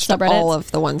haven't watched subreddits. all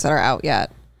of the ones that are out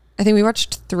yet. I think we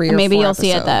watched 3 or 4 Maybe you'll episodes.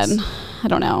 see it then. I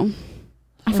don't know.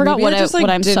 I forgot Maybe what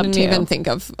I'm sub didn't to. even think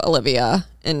of Olivia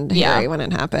and Harry when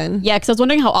it happened. Yeah, because I was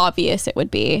wondering how obvious it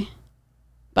would be.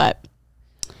 But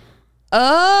okay.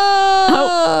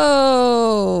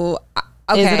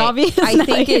 Is it obvious? I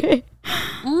think it.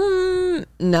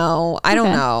 No, I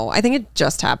don't know. I think it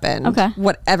just happened. Okay.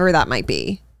 Whatever that might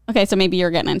be. Okay, so maybe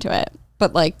you're getting into it.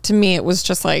 But like to me, it was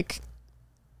just like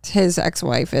his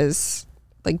ex-wife is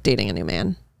like dating a new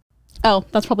man. Oh,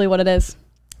 that's probably what it is.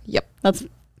 Yep.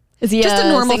 Is he just a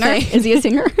normal singer? thing. Is he a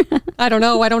singer? I don't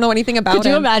know. I don't know anything about him. Could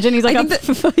you imagine? He's like a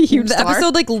huge the star.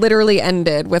 episode like literally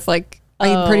ended with like,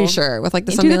 I'm pretty sure, with like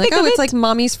the son being like, oh, it's like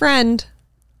mommy's friend.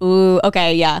 Ooh,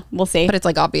 okay, yeah, we'll see. But it's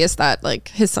like obvious that like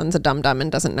his son's a dum-dum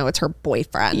and doesn't know it's her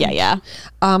boyfriend. Yeah.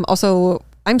 Also,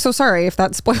 I'm so sorry if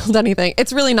that spoiled anything.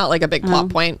 It's really not like a big plot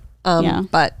point.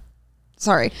 But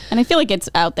sorry. And I feel like it's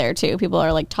out there too. People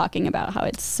are like talking about how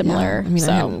it's similar. Yeah, I mean,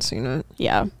 I haven't seen it.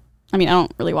 Yeah. I mean, I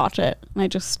don't really watch it. I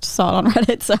just saw it on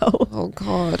Reddit, so. Oh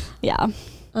God. Yeah.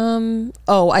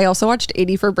 I also watched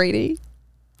 80 for Brady.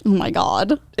 Oh my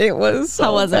God. It was so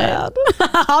How was bad. it?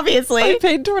 Obviously. I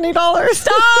paid $20.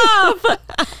 Stop!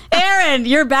 Aaron,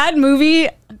 your bad movies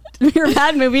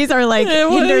are like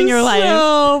hindering your life.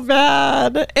 So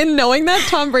bad. And knowing that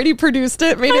Tom Brady produced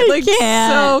it made it like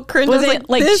so cringe. Was I it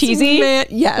like cheesy?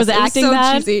 Yes. Was the acting so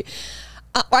bad? cheesy.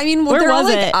 I mean, Where they're all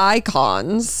was like it?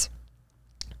 icons.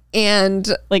 And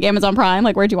Like Amazon Prime?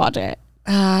 Like where'd you watch it?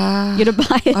 You had to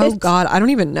buy it? oh God, I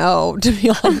don't even know, to be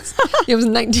honest. It was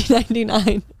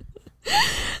 $19.99.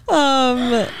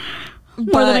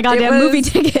 More than a goddamn movie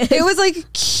ticket. It was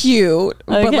like cute,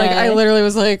 but like Okay. I literally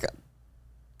was like,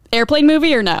 Airplane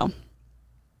movie or no?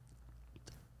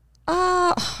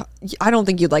 I don't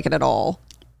think you'd like it at all.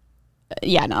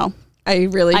 Yeah, no. I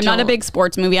really I'm not a big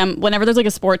sports movie. Whenever there's like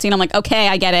a sports scene, I'm like, okay,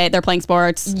 I get it. They're playing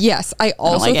sports. Yes, I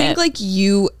also like think it. like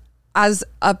you, as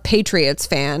a Patriots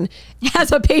fan,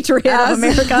 As a patriot of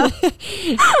America.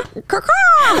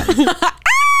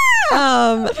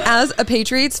 as a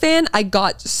Patriots fan, I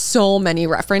got so many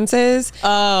references.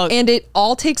 Oh. And it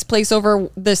all takes place over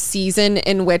the season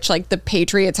in which like the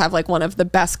Patriots have like one of the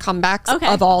best comebacks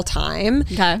of all time.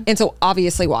 Okay. And so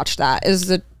obviously watch that. It was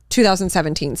the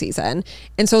 2017 season.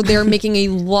 And so they're making a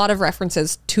lot of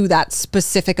references to that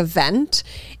specific event.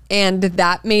 And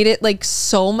that made it like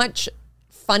so much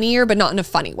funnier, but not in a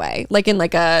funny way. Like in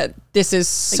like a, this is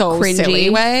so cringy silly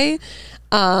way.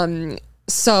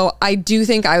 So I do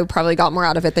think I probably got more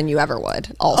out of it than you ever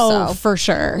would also. Oh, for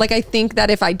sure. Like, I think that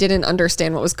if I didn't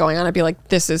understand what was going on, I'd be like,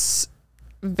 this is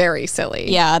very silly.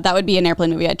 Yeah, that would be an airplane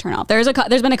movie I'd turn off. There's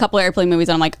been a couple of airplane movies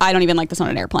and I'm like, I don't even like this on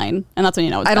an airplane. And that's when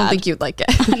you know it's I don't bad. think you'd like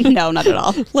it. No, not at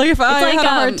all. Like, if I like, had a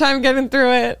hard time getting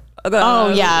through it.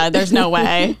 Oh, yeah, there's no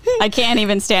way. I can't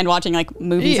even stand watching like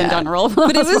movies in general.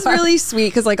 But it was really sweet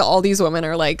because like all these women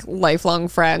are like lifelong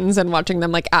friends and watching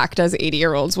them like act as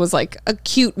 80-year-olds was like a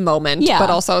cute moment. Yeah.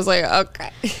 But also I was like,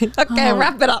 okay,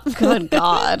 wrap it up. Good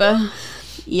God.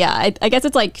 Yeah, I guess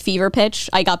it's like Fever Pitch.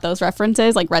 I got those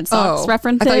references, like Red Sox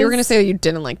references. I thought you were going to say that you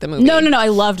didn't like the movie. No, I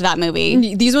loved that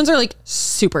movie. These ones are like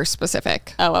super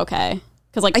specific. Oh, okay.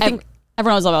 Because like I think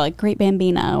everyone was about like Great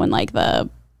Bambino and like the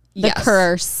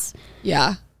curse.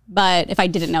 Yeah. But if I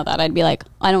didn't know that, I'd be like,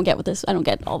 I don't get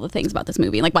all the things about this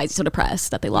movie. Like, why is he so depressed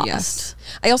that they lost? Yes.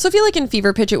 I also feel like in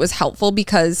Fever Pitch, it was helpful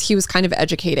because he was kind of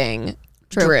educating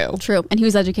Drew. True. And he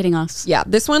was educating us. Yeah.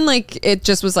 This one, like, it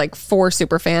just was like 4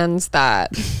 super fans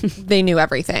that they knew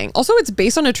everything. Also, it's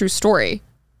based on a true story.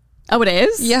 Oh, it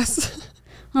is? Yes.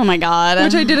 Oh my God.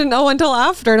 Which I didn't know until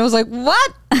after. And I was like,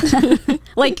 what?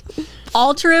 Like,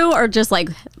 all true or just like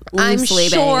I'm loosely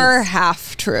sure based?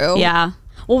 half true. Yeah.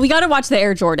 Well, we got to watch the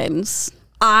Air Jordans.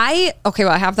 I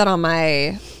have that on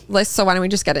my list. So why don't we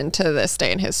just get into this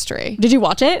day in history? Did you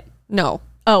watch it? No.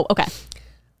 Oh, okay.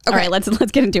 All right, let's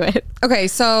get into it. Okay,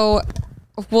 so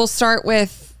we'll start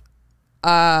with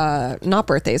not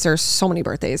birthdays. There's so many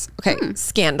birthdays. Okay,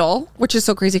 Scandal, which is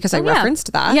so crazy because I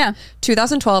referenced that. Yeah.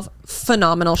 2012,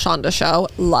 phenomenal Shonda show.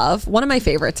 Love. One of my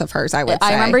favorites of hers, I would say.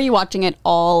 I remember you watching it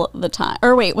all the time.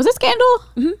 Or wait, was it Scandal?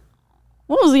 Mm-hmm.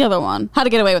 What was the other one? How to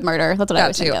Get Away with Murder. That's what I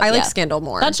was thinking of. I like Scandal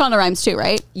more. That's Shonda Rhimes too,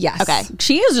 right? Yes. Okay.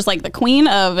 She is just like the queen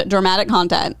of dramatic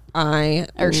content.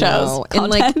 Or shows. Content. And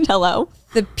like Hello.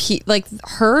 like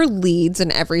her leads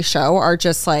in every show are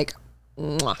just like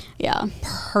mwah, Yeah.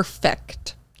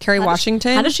 perfect. Kerry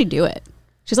Washington. How does she do it?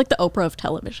 She's like the Oprah of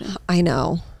television. I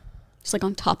know. She's like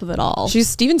on top of it all. She's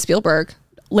Steven Spielberg.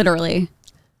 Literally.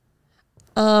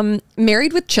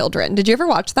 Married with Children. Did you ever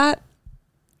watch that?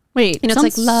 Wait, You know,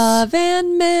 it's like love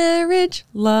and marriage.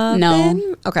 Love. No.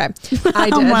 And... Okay. I did. I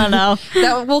don't know.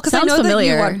 Well, because I Sounds know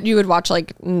familiar. that you would watch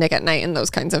like Nick at Night and those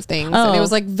kinds of things. Oh. And it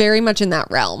was like very much in that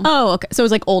realm. Oh, okay. So it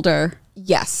was like older.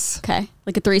 Yes. Okay.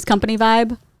 Like a Three's Company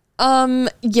vibe.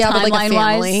 Yeah, but like a Timeline-wise?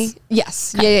 family.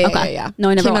 Yes. Okay. Yeah. Okay. Yeah. No,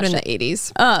 I never Came out watched in it. the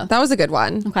 80s. Oh. That was a good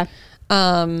one. Okay.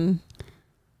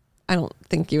 I don't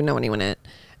think you know anyone in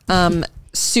it.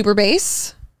 Super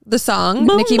Bass, the song,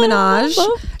 Nicki Minaj.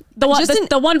 The one, Just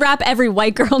the one rap every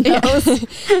white girl knows.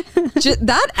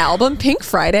 That album, Pink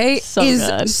Friday, So is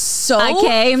good. so I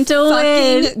came to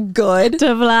fucking good.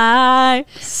 To fly.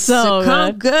 So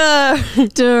good.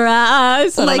 good. To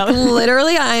rise. I don't Like know.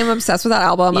 literally, I am obsessed with that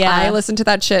album. Yeah. I listen to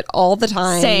that shit all the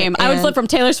time. Same. I would And flip from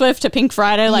Taylor Swift to Pink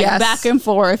Friday, like Yes. back and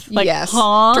forth. Like, yes,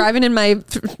 huh? driving in my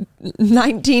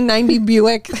 1990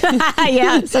 Buick.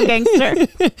 Yeah, so gangster.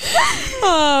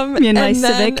 Be a nice and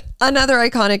then Civic. another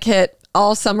iconic hit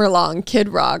all summer long, Kid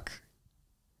Rock.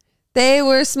 They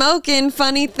were smoking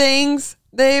funny things.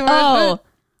 They were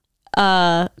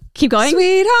Keep going.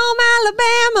 Sweet Home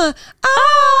Alabama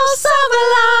all summer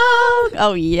long.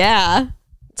 Oh yeah.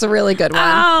 It's a really good one.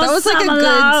 Oh, That was like a summer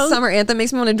good long. summer anthem.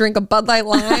 Makes me want to drink a Bud Light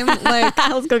Lime. Like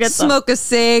Let's go get some. smoke a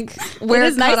cig. Wear It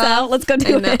is nice out. Let's go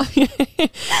do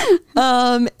it.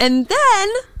 And then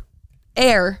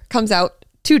Air comes out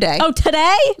today. Oh,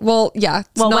 today? Well, yeah. it's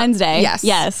Well, Wednesday. Yes.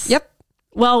 Yes. Yep.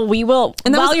 Well, we will.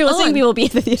 And that while was you're listening, on. we will be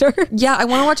at the theater. Yeah, I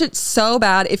want to watch it so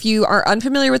bad. If you are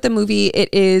unfamiliar with the movie, it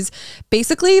is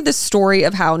basically the story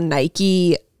of how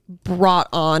Nike brought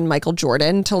on Michael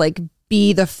Jordan to like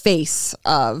be the face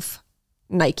of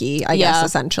Nike, I guess, Yeah.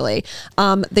 essentially.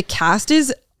 The cast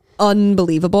is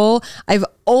unbelievable. I've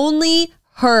only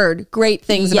heard great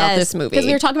things about this movie. Because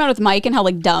we were talking about it with Mike and how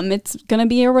like dumb it's gonna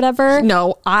be or whatever.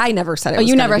 No, I never said it. Oh, was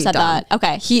you gonna never be said dumb. that.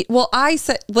 Okay. I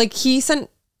said like he sent.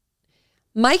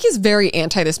 Mike is very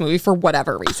anti this movie for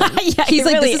whatever reason. Yeah, he's he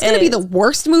like, really this is going to be is. the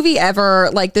worst movie ever.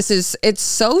 Like, it's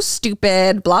so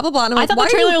stupid, blah, blah, blah. And I'm I like, thought why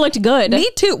the are you- trailer looked good. Me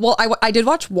too. Well, I did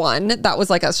watch one that was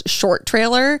like a short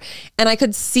trailer, and I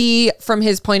could see from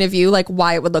his point of view, like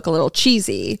why it would look a little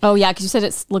cheesy. Oh yeah, because you said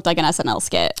it looked like an SNL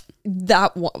skit.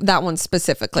 That one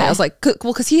specifically, Okay. I was like,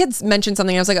 well, because he had mentioned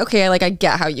something. I was like, okay, I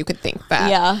get how you could think that.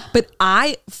 Yeah. But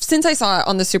since I saw it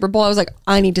on the Super Bowl, I was like,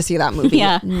 I need to see that movie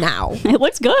Yeah. now. It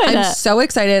looks good. I'm so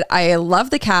excited. I love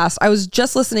the cast. I was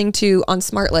just listening to on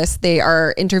SmartList. They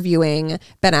are interviewing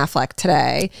Ben Affleck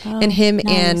today, and him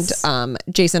nice. and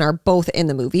Jason are both in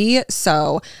the movie.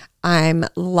 So I'm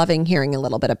loving hearing a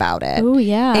little bit about it. Oh,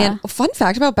 yeah. And a fun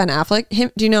fact about Ben Affleck: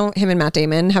 do you know him and Matt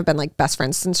Damon have been like best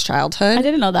friends since childhood? I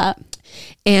didn't know that.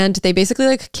 And they basically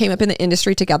like came up in the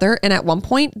industry together. And at one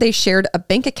point they shared a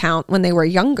bank account when they were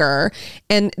younger.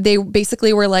 And they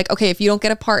basically were like, okay, if you don't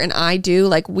get a part and I do,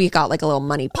 like we got like a little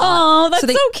money pot. Oh, that's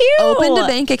they so cute. opened a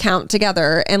bank account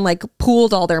together and like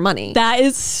pooled all their money. That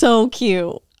is so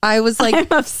cute. I was like, I'm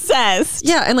obsessed.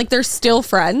 yeah. And like, they're still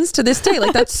friends to this day.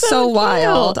 Like that's so cute.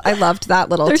 wild. I loved that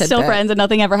little They're tidbit. still friends and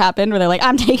nothing ever happened where they're like,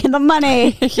 I'm taking the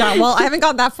money. Yeah, well, I haven't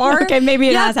gone that far. Okay, maybe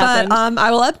it has happened. But I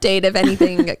will update if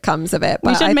anything comes of it. But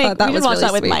We should I make thought that we should was watch really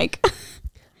that with sweet. Mike.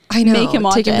 I know. Make him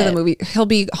watch Take him to it. the movie. He'll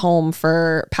be home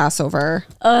for Passover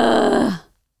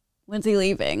When's he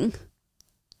leaving?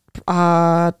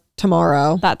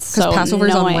 tomorrow. That's so because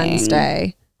Passover's annoying. on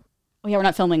Wednesday. Oh yeah, we're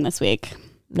not filming this week.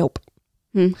 Nope.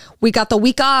 We got the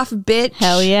week off, bitch.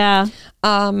 Hell yeah.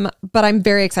 But I'm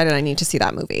very excited. I need to see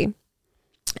that movie.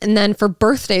 And then for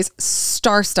birthdays,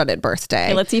 star-studded birthday.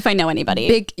 Okay, let's see if I know anybody.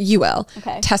 Big UL.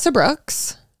 Okay. Tessa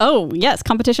Brooks. Oh yes,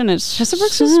 competition is. Tessa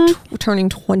Brooks is turning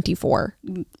 24.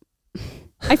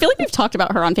 I feel like we've talked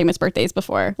about her on famous birthdays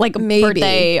before, like Maybe.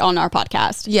 birthday on our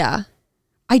podcast. Yeah.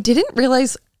 I didn't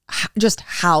realize just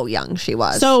how young she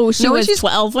was. So she No, was she's-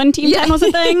 12 when Team 10 was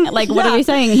a thing. Like, what Yeah. are we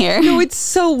saying here? No, it's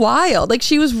so wild. Like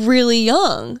she was really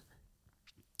young.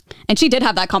 And she did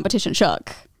have that competition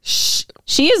shook.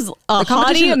 She is a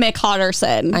competition- hottie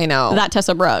McHotterson. I know. That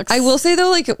Tessa Brooks. I will say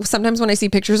though, like sometimes when I see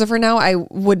pictures of her now, I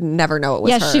would never know it was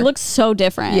Yeah, her. she looks so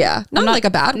different. Yeah. Not in, like, a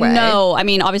bad way. No, I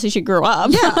mean, obviously she grew up.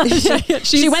 Yeah.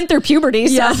 she went through puberty,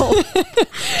 so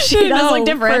she does look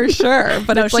different. for sure.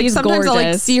 But No, it's like she's sometimes I'll like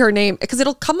gorgeous. see her name because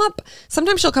it'll come up.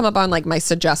 Sometimes she'll come up on like my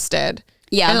suggested,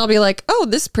 Yeah. And I'll be like, oh,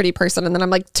 this pretty person. And then I'm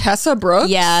like, Tessa Brooks.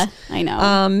 Yeah, I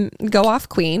know. Go off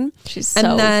queen. She's so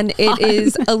And then it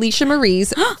is Alicia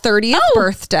Marie's 30th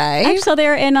birthday. I saw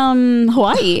there in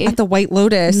Hawaii. At the White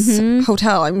Lotus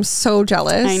Hotel. I'm so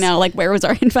jealous. I know. Like, where was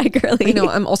our invite, girly? I know.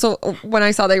 I'm also, when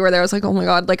I saw they were there, I was like, oh my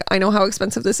God, like, I know how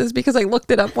expensive this is because I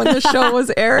looked it up when the show was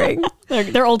airing.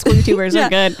 They're old school YouTubers. They're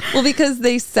good. Well, because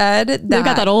they said that They've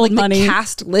got that old money. The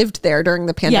cast lived there during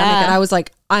the pandemic. Yeah. And I was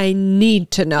like, I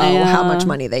need to know how much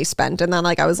money they spent. And then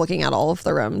like I was looking at all of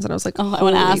the rooms and I was like, Oh, I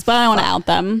want to ask, but I don't want to out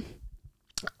them.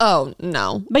 Oh,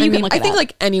 no. But you can look it I think up.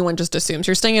 like anyone just assumes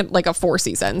you're staying at like a Four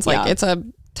Seasons. Like Yeah. it's a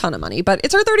ton of money, but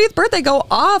it's her 30th birthday. Go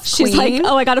off, She's queen.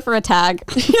 like, oh, I got it for a tag.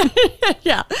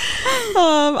 Yeah.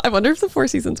 I wonder if the Four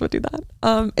Seasons would do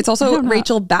that. It's also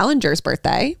Rachel Ballinger's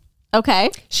birthday.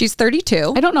 Okay. She's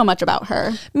 32. I don't know much about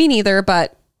her. Me neither,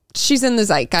 but she's in the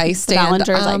zeitgeist. The Ballinger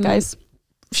zeitgeist.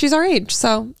 She's our age,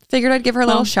 so figured I'd give her a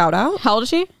little shout out. How old is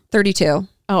she? 32.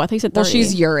 Oh, I think you said 30. Well,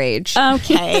 she's your age.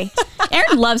 Okay.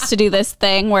 Erin loves to do this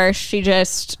thing where she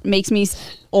just makes me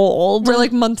old. We're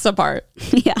like months apart.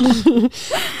 Yeah.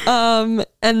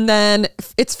 And then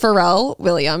it's Pharrell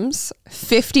Williams'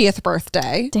 50th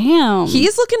birthday. Damn.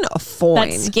 He's looking that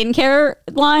fine. skincare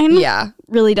line Yeah.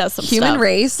 really does some Human stuff.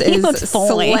 race He is looks fine.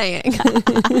 slaying.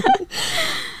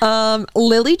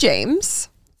 Lily James.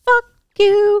 Fuck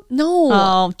you. No.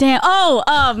 Oh, damn. Oh,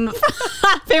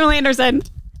 Pamela Anderson.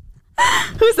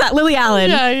 Who's that? Lily Allen.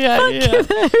 Yeah.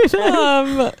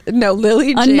 No,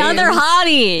 Lily James. Another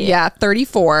hottie. Yeah,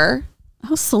 34.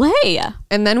 Oh, slay.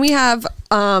 And then we have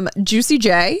Juicy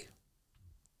J.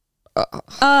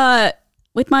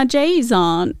 With my J's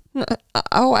on.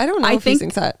 Oh, I don't know if he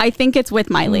sings that. I think it's with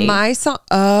Miley. My song.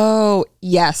 Oh,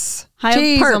 yes. High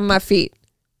J's Perp. on my feet.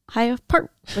 High part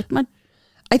with my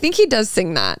I think he does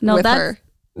sing that No, with that's- her.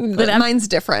 but I'm- Mine's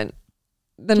different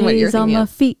than what you're J's on thinking my of.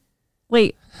 feet.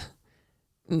 Wait.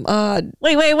 Uh,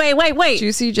 Wait.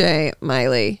 Juicy J,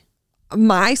 Miley.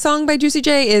 My song by Juicy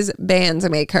J is Bands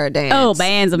That Make Her Dance. Oh,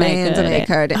 Bands That Make Bands Her That Make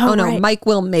Her Dance. Oh, Oh, no, right. Mike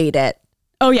Will Made It.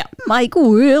 Oh yeah, Mike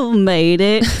Will made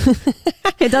it.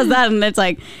 It does that, and it's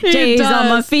like J's on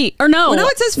my does. feet. Or no, Oh, no,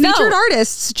 it says featured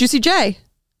artists, Juicy J.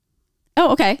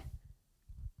 Oh, okay.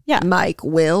 Yeah. Mike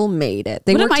Will Made It.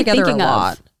 They What work am I together a thinking of?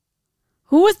 lot.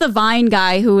 Who was the Vine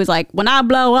guy who was like, when I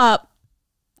blow up,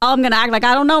 I'm gonna act like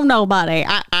I don't know nobody.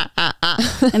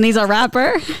 And he's a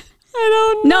rapper. I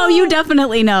don't know. No, you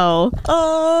definitely know.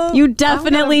 You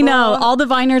definitely know. All the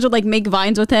Viners would like make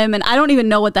vines with him, and I don't even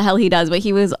know what the hell he does, but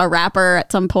he was a rapper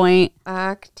at some point.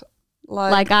 Act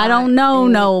Like I don't know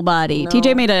nobody.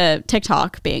 TJ made a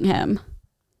TikTok being him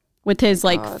with his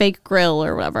like fake grill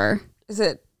or whatever. Is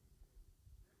it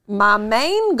my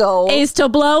main goal? Is to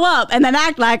blow up and then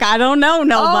act like I don't know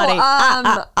nobody.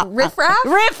 Riff Raff?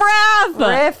 Riff Raff.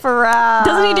 Riff Raff.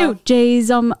 Doesn't he do Jay's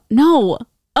no?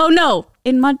 Oh no,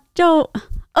 in my Oh,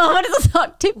 what is the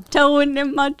song? Tiptoeing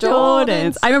in my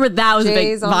Jordans. I remember that was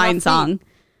Jay's a on big my Vine feet. song.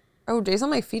 Oh, Jay's on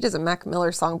My Feet is a Mac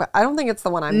Miller song, but I don't think it's the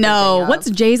one I'm No, thinking of. what's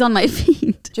Jay's on my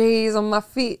feet? Jay's on My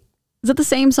Feet? Is it the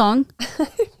same song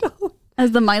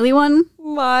as the Miley one?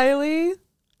 Miley?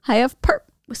 I have perp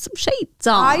with some shades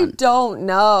on. I don't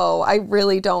know. I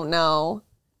really don't know.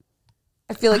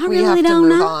 I feel like I we really have to don't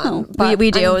move know. on. But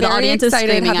We do. I'm The very audience is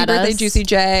excited. screaming Happy at birthday, us. Juicy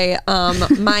J.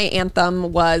 My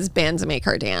anthem was Bands That Make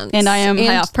Her Dance. And I am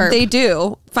high off perp. They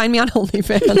do. Find me on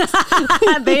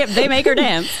OnlyFans. they make her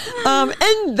dance.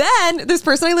 And then this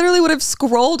person I literally would have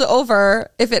scrolled over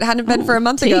if it hadn't been for a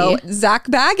month ago. Zach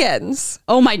Baggins.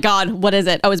 Oh my God, what is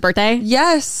it? Oh, his birthday?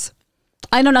 Yes.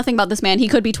 I know nothing about this man. He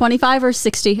could be 25 or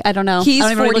 60. I don't know. He's I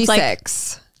don't even know what he looks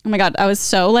 46. like. Oh my God, I was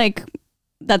so like,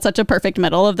 that's such a perfect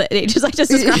middle of the ages I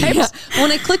just described. Yeah. When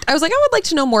I clicked, I was like, I would like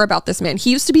to know more about this man. He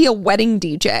used to be a wedding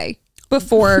DJ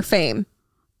before fame.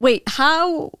 Wait,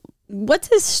 what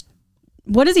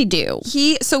does he do?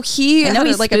 He I know had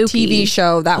he's like a spooky. TV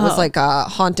show that was Oh. like a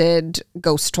haunted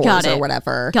ghost tours Got or it.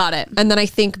 whatever. Got it. And then I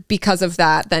think because of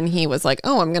that, then he was like,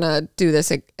 oh, I'm going to do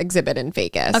this exhibit in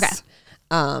Vegas. Okay.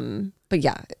 But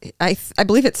yeah, I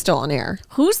believe it's still on air.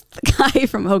 Who's the guy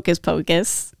from Hocus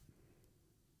Pocus?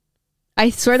 I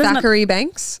swear there's not. Thackeray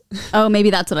Banks. Oh, maybe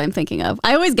that's what I'm thinking of.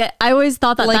 I always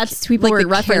thought that Like- that's who people like were the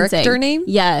referencing. character name?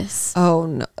 Yes. Oh,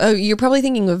 no. Oh, you're probably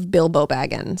thinking of Bilbo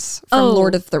Baggins from Oh.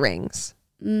 Lord of the Rings.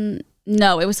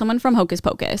 No, it was someone from Hocus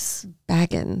Pocus.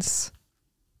 Baggins.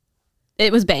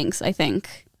 It was Banks, I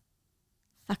think.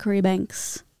 Thackeray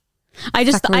Banks. I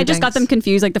just Thackeray got Banks. them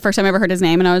confused like the first time I ever heard his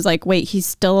name, and I was like, wait, he's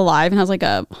still alive and has like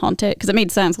a haunted, because it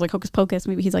made sense, like Hocus Pocus,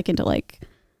 maybe he's like into like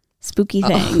spooky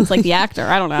things, like the actor.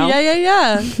 I don't know.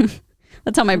 Yeah.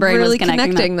 That's how my brain Really was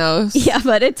connecting those. Yeah,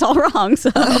 but it's all wrong. So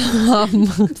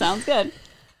sounds good.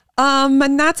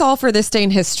 And that's all for this day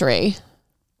in history.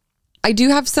 I do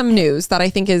have some news that I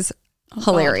think is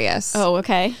hilarious. Oh,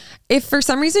 okay. If for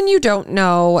some reason you don't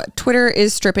know, Twitter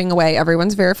is stripping away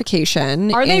everyone's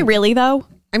verification. Are they really though?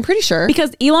 I'm pretty sure.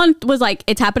 Because Elon was like,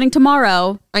 it's happening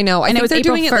tomorrow. I know. I and think it was they're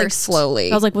April doing 1st. it like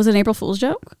slowly. I was like, was it an April Fool's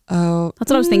joke? Oh.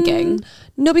 That's what I was thinking.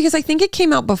 No, because I think it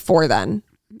came out before then.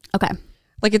 Okay.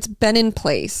 Like it's been in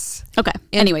place. Okay.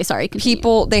 Anyway, sorry. Continue.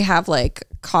 People, they have like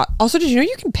caught. Also, did you know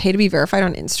you can pay to be verified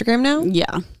on Instagram now?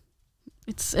 Yeah.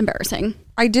 It's embarrassing.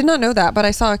 I did not know that, but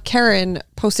I saw Karen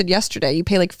posted yesterday. You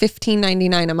pay like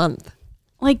 $15.99 a month.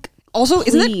 Like, also,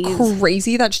 please. isn't it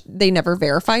crazy that they never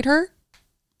verified her?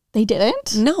 They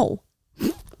didn't? No.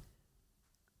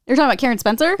 You're talking about Karen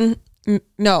Spencer?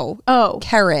 No. Oh.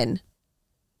 Karen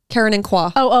and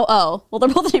Kwa. Oh. Well, they're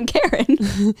both named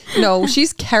Karen. No,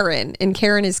 she's Karen and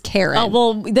Karen is Karen. Oh,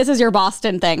 well, this is your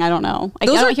Boston thing. I don't know. Those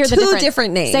I don't are hear the two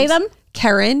different names. Say them.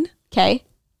 Karen. Okay.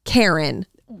 Karen.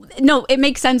 No, it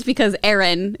makes sense because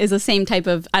Aaron is the same type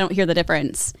of, I don't hear the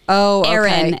difference. Oh, okay.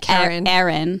 Aaron. Karen.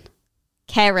 Aaron.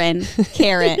 Karen.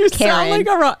 Karen. You Karen. sound like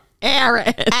a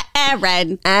Aaron.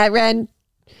 Aaron. Aaron.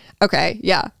 Okay,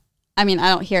 yeah. I mean, I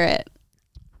don't hear it.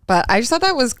 But I just thought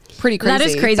that was pretty crazy. That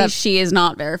is crazy. She is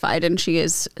not verified and she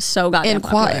is so goddamn And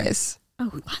Kwa popular. is. Oh,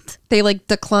 what? They like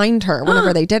declined her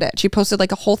whenever they did it. She posted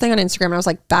like a whole thing on Instagram and I was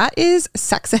like, that is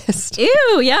sexist.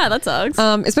 Ew, yeah, that sucks.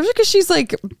 Especially because she's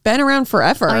like been around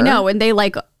forever. I know, and they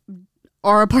like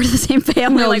are a part of the same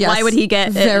family. No, like, yes. why would he get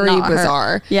it and very not her?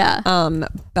 bizarre? Yeah.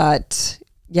 But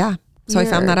yeah. So I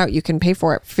found that out. You can pay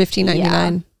for it $15.99.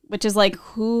 Yeah. Which is like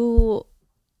who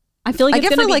I feel like I it's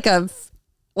get gonna for be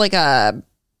like a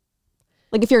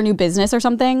like if you're a new business or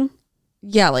something.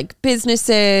 yeah, like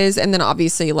businesses, and then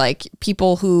obviously like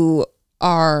people who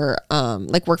are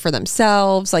like work for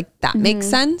themselves, like that makes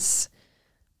sense.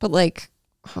 But like,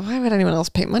 why would anyone else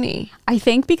pay money? I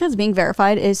think because being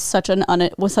verified is such an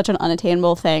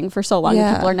unattainable thing for so long.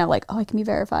 Yeah. People are now like, oh, I can be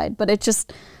verified, but it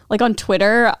just like on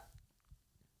Twitter,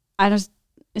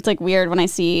 it's like weird when I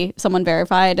see someone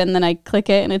verified and then I click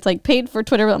it and it's like paid for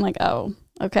Twitter. But I'm like, oh,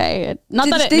 okay.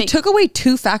 They took away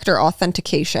two-factor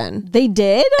authentication. They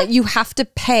did? You have to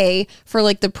pay for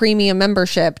like the premium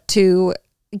membership to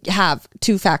have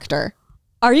two-factor.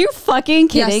 Are you fucking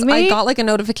kidding me? I got like a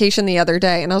notification the other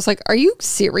day and I was like, are you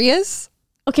serious?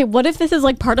 Okay, what if this is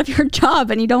like part of your job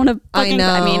and you don't have fucking, I know.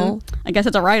 I mean, I guess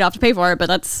it's a write-off to pay for it, but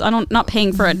not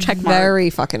paying for a check mark. Very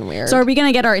fucking weird. So are we going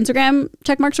to get our Instagram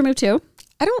check marks removed too?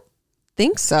 I don't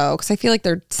think so because I feel like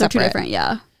they're They're separate. too different,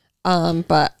 yeah.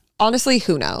 But honestly,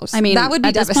 who knows? I mean, that would be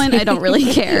at this point, I don't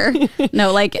really care.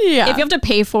 No, like Yeah. if you have to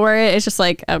pay for it, it's just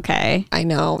like, okay. I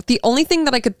know. The only thing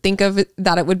that I could think of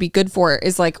that it would be good for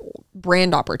is like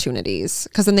brand opportunities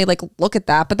because then they like look at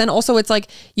that. But then also it's like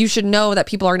you should know that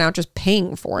people are now just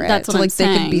paying for it. That's what so I'm like they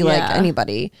could saying, be like yeah.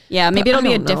 anybody. Yeah, maybe But it'll I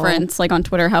be a don't know. difference like on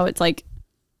Twitter how it's like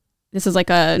this is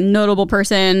like a notable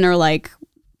person or like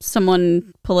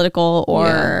someone political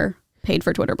or paid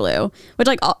for Twitter Blue, which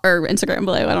like or Instagram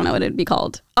Blue. I don't know what it'd be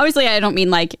called. Obviously, I don't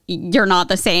mean like you're not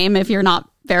the same if you're not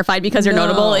verified because you're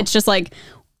notable. It's just like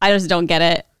I just don't get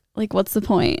it. Like, what's the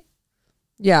point?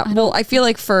 Yeah. Well, I feel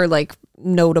like for like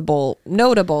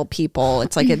notable people,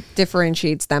 it's like it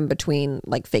differentiates them between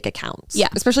like fake accounts. Yeah.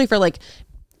 Especially for like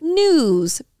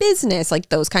news, business, like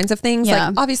those kinds of things. Yeah.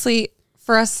 Like obviously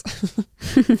for us,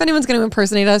 if anyone's going to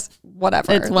impersonate us,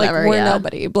 whatever. It's whatever, Like, we're yeah.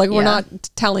 nobody. Like we're Yeah. not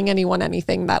telling anyone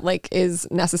anything that like is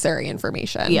necessary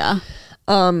information. Yeah.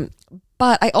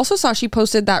 But I also saw she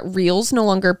posted that Reels no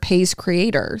longer pays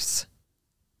creators.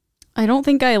 I don't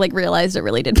think I like realized it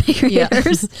really did pay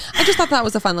creators. I just thought that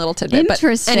was a fun little tidbit.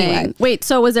 Interesting. But anyway, Wait,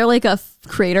 so was there like a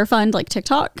creator fund like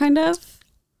TikTok kind of?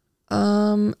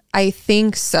 I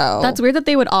think so. That's weird that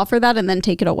they would offer that and then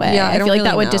take it away. Yeah, I I don't feel like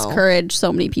that really would know. discourage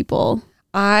so many people.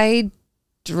 I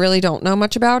really don't know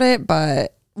much about it,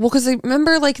 but well, because I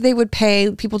remember like they would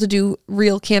pay people to do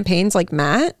real campaigns like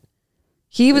Matt.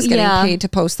 He was getting Yeah. paid to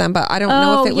post them, but I don't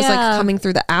know Oh, if it was yeah. like coming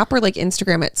through the app or like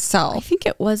Instagram I itself. think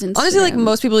it was Instagram. Honestly, like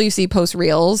most people you see post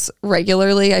reels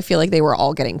regularly, I feel like they were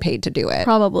all getting paid to do it.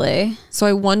 Probably. So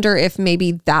I wonder if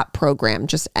maybe that program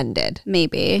just ended.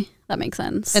 Maybe. That makes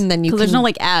sense. And then you Because there's can- no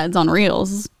like ads on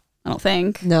Reels. I don't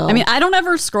think. No. I mean, I don't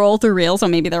ever scroll through Reels, so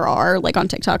maybe there are like on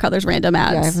TikTok how there's random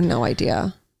ads. Yeah, I have no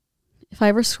idea. If I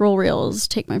ever scroll Reels,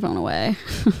 take my phone away.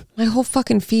 My whole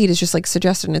fucking feed is just like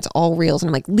suggested and it's all reels and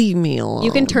I'm like, leave me alone.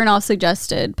 You can turn off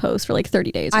suggested posts for like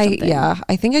 30 days or something.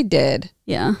 I think I did.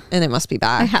 Yeah. And it must be I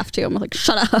back. have to. I'm like,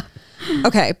 shut up.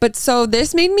 Okay, but so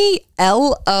this made me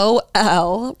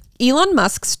LOL. Elon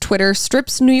Musk's Twitter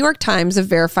strips New York Times of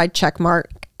verified checkmark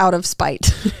out of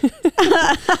spite.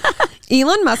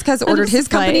 Elon Musk has ordered his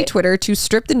company Twitter to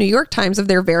strip the New York Times of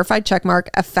their verified checkmark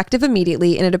effective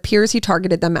immediately, and it appears he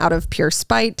targeted them out of pure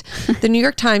spite. The New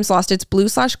York Times lost its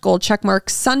blue/gold checkmark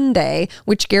Sunday,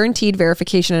 which guaranteed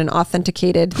verification and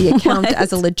authenticated the account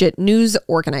as a legit news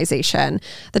organization.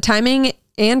 The timing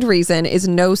and reason is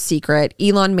no secret.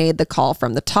 Elon made the call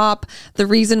from the top. The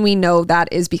reason we know that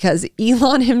is because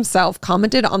Elon himself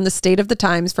commented on the state of the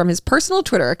Times from his personal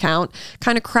Twitter account,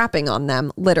 kind of crapping on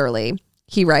them, literally.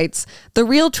 He writes, "The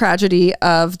real tragedy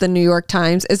of the New York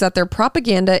Times is that their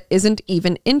propaganda isn't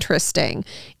even interesting."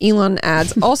 Elon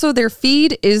adds, "Also, their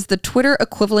feed is the Twitter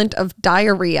equivalent of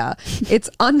diarrhea. It's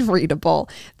unreadable.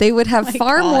 They would have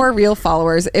more real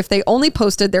followers if they only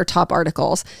posted their top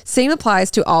articles. Same applies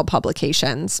to all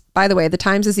publications." By the way, the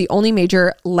Times is the only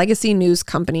major legacy news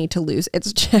company to lose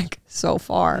its check so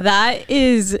far. That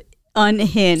is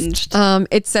unhinged.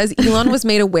 It says Elon was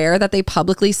made aware that they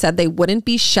publicly said they wouldn't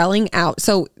be shelling out.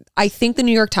 So I think the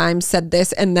New York Times said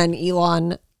this and then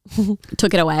Elon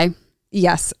took it away.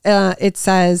 Yes. It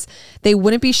says they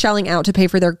wouldn't be shelling out to pay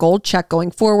for their gold check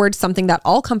going forward, something that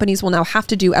all companies will now have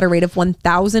to do at a rate of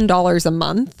 $1,000 a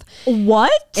month.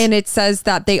 What? And it says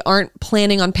that they aren't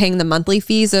planning on paying the monthly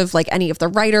fees of like any of the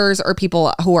writers or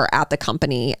people who are at the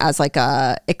company as like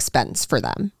a expense for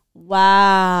them.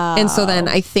 Wow. And so then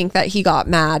I think that he got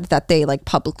mad that they like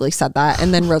publicly said that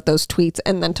and then wrote those tweets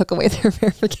and then took away their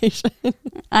verification.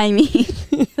 I mean,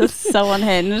 it's so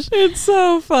unhinged. It's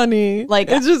so funny. Like,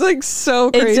 it's just like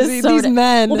so crazy. It's just so These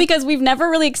men. Well, because we've never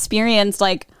really experienced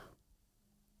like,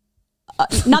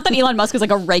 not that Elon Musk is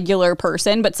like a regular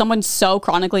person, but someone so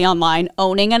chronically online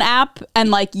owning an app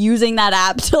and like using that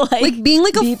app to like being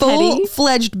like a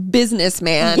full-fledged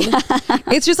businessman. Yeah.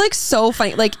 It's just like so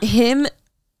funny. Like him,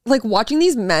 like watching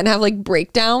these men have like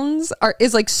breakdowns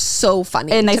is like so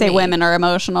funny. And they say women are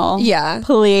emotional. Yeah.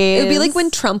 Please. It would be like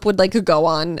when Trump would like go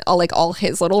on all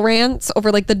his little rants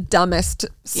over like the dumbest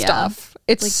stuff.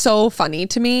 It's like, so funny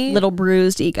to me. Little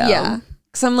bruised ego. Yeah.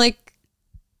 Cause I'm like,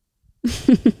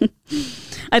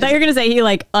 I thought you were going to say he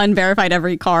like unverified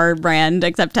every car brand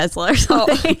except Tesla or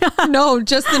something. Oh, no,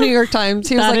 just the New York Times.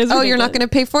 He was like, oh, you're not going to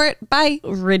pay for it? Bye.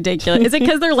 Ridiculous. Is it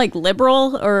because they're like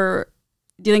liberal or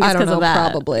do you think it's because of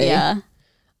that? Probably. Yeah.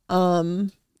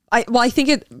 I think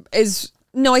it is.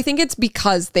 No, I think it's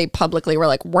because they publicly were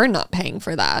like, we're not paying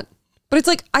for that. But it's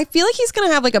like, I feel like he's going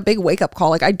to have like a big wake up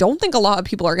call. Like, I don't think a lot of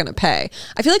people are going to pay.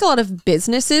 I feel like a lot of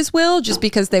businesses will just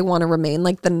because they want to remain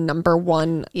like the number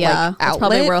one like, outlet. That's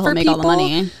probably where he'll make all the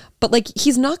money. But like,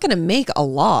 he's not going to make a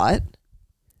lot.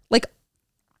 Like,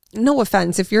 no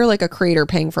offense. If you're like a creator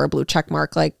paying for a blue check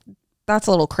mark, like that's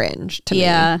a little cringe to me.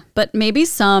 Yeah. But maybe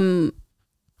some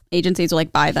agencies will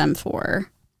like buy them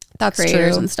for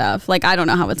creators and stuff. Like, I don't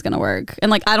know how it's going to work. And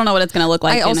like, I don't know what it's going to look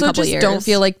like in a couple of years. I also just don't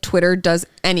feel like Twitter does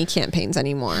any campaigns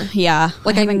anymore. Yeah.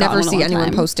 Like I never see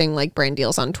anyone posting like brand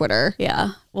deals on Twitter.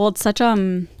 Yeah. Well, it's such,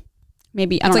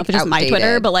 maybe, I don't know if it's just my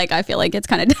Twitter, but like, I feel like it's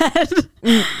kind of dead.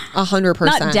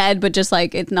 100%. Not dead, but just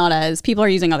like, it's not as, people are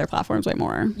using other platforms way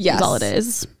more. Yes. That's all it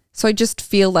is. So I just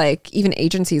feel like even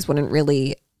agencies wouldn't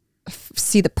really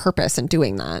see the purpose in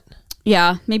doing that.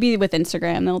 Yeah. Maybe with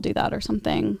Instagram, they'll do that or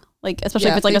something. Like, especially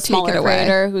if it's like a smaller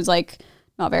creator who's like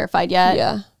not verified yet.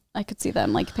 Yeah. I could see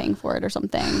them like paying for it or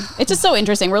something. It's just so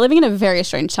interesting. We're living in a very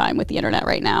strange time with the internet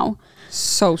right now.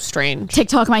 So strange.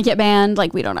 TikTok might get banned.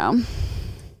 Like, we don't know.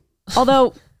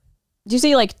 Although, do you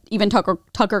see like even Tucker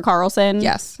Carlson?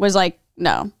 Yes. Was like,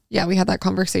 no. Yeah, we had that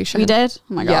conversation. We did?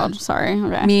 Oh my God. Yeah. Sorry.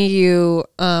 Okay. Me, you,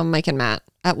 Mike and Matt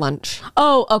at lunch.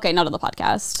 Oh, okay. Not on the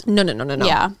podcast. No.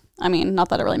 Yeah. I mean, not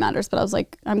that it really matters, but I was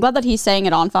like, I'm glad that he's saying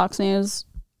it on Fox News.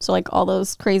 So like all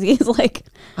those crazies, like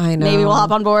I know, maybe we'll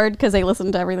hop on board because they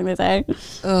listen to everything they say.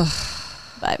 Ugh.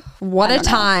 But what a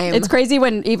time. It's crazy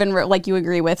when even like you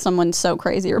agree with someone so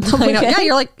crazy Republican. Yeah,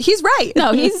 you're like, he's right.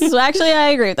 No, he's actually, I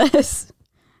agree with this.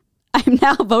 I'm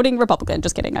now voting Republican.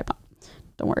 Just kidding.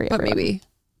 Don't worry. But everyone. Maybe.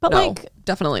 But no, like,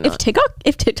 definitely not.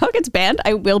 If TikTok gets banned,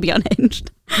 I will be unhinged.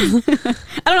 I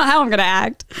don't know how I'm going to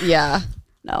act. Yeah.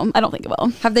 No, I don't think it will.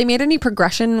 Have they made any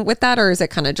progression with that, or is it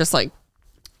kind of just like?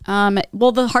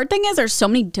 Well, the hard thing is there's so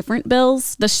many different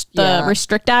bills. The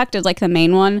Restrict Act is like the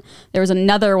main one. There was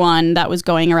another one that was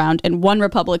going around, and one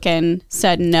Republican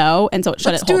said no, and so it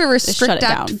shut it down. Let's do a Restrict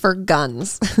Act for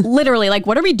guns. Literally, like,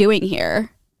 what are we doing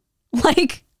here?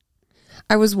 Like,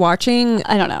 I was watching.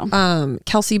 I don't know.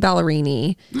 Kelsey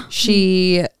Ballerini.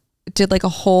 She did like a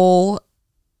whole.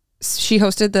 She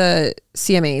hosted the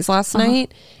CMAs last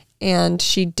night, and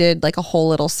she did like a whole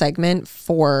little segment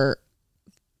for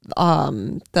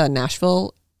the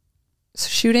Nashville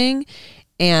shooting,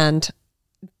 and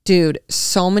Dude,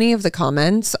 so many of the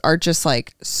comments are just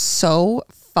like so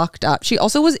fucked up. She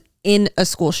also was in a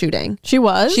school shooting. She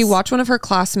was? She watched one of her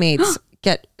classmates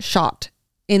get shot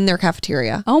in their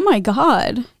cafeteria. Oh my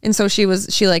God. And so she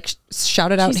like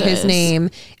shouted out his Jesus. name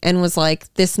and was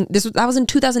like, that was in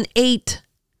 2008.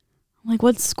 Like,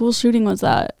 what school shooting was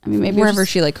that? I mean, maybe Wherever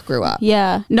she like grew up.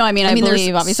 Yeah. No, I mean, I believe, there's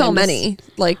obviously. so many.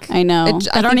 Like, I know.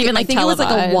 I don't even, like, I think it was like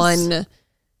a televise.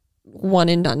 one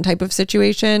and done type of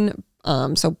situation.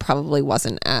 So probably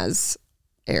wasn't as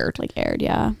aired. Like, aired,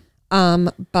 yeah.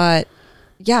 But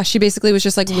yeah, she basically was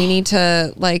just like, we need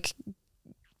to like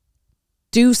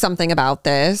do something about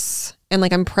this. And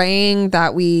like, I'm praying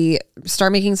that we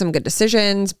start making some good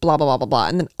decisions, blah, blah, blah, blah, blah.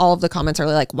 And then all of the comments are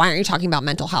like, why aren't you talking about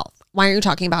mental health? Why aren't you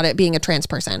talking about it being a trans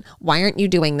person? Why aren't you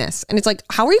doing this? And it's like,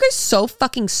 how are you guys so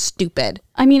fucking stupid?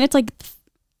 I mean, it's like,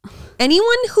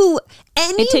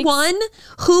 Anyone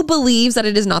who believes that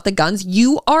it is not the guns,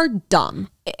 you are dumb.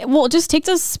 well, it just takes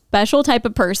a special type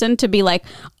of person to be like,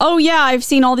 oh yeah, I've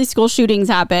seen all these school shootings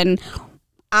happen.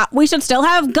 We should still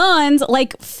have guns.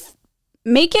 Like,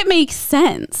 make it make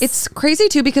sense. It's crazy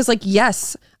too, because like,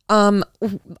 yes,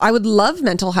 I would love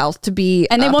mental health to be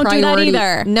And they won't do that priority.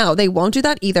 either. No, they won't do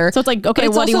that either. So it's like, okay, But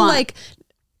it's what do you also want? like,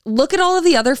 look at all of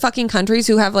the other fucking countries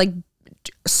who have like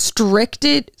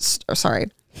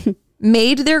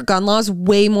made their gun laws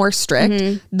way more strict.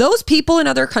 Mm-hmm. Those people in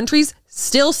other countries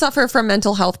still suffer from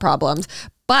mental health problems,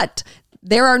 but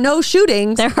there are no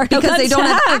shootings There are no because they guns don't to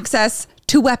have have. access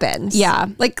to weapons. Yeah.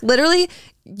 Like literally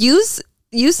use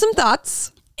some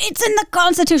thoughts. It's in the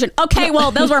Constitution. Okay,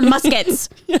 well, those were muskets.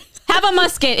 Have a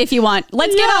musket if you want.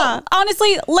 Let's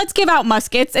give out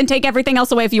muskets and take everything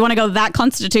else away if you want to go that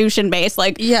Constitution based.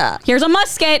 Like, Yeah. here's a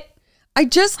musket. I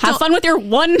just Have fun with your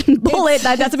one bullet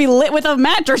that has to be lit with a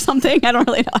match or something. I don't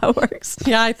really know how it works.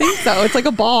 Yeah, I think so. It's like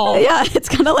a ball. Yeah, it's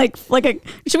kind of like a.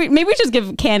 Maybe we just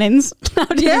give cannons? now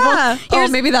to Yeah. people? Oh,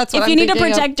 maybe that's what if I'm you need to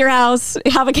thinking of. protect your house,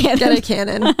 have a cannon. Get a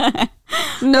cannon.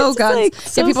 No It's, guns. like,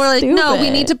 so yeah, people are like, no, we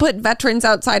stupid. need to put veterans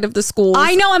outside of the schools.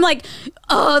 I know. I'm like,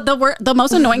 the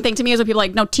most annoying thing to me is when people are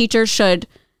like, no, teachers should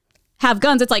have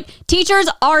guns. It's like, teachers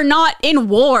are not in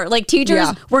war. Like, teachers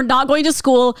were not going to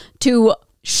school to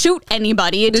shoot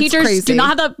anybody. Teachers crazy. do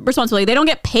not have the responsibility. They don't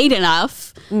get paid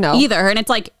enough either. And it's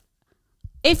like,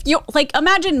 if you like,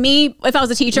 imagine me if I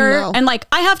was a teacher and like,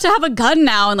 I have to have a gun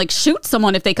now and like shoot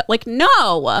someone if they like,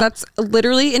 no. That's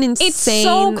literally an insane. It's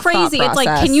so crazy. thought It's like,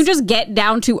 process. can you just get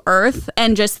down to earth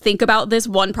and just think about this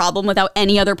one problem without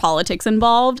any other politics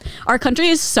involved? Our country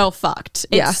is so fucked.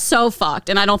 It's so fucked,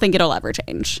 and I don't think it'll ever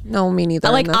change. No, me neither.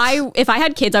 Like, And that's- if I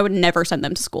had kids, I would never send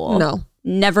them to school. No.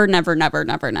 Never, never, never,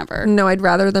 never, never. No, I'd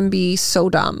rather them be so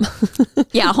dumb.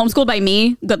 Yeah, homeschooled by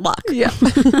me. Good luck. Yeah.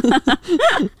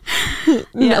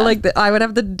 Yeah. Like I would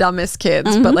have the dumbest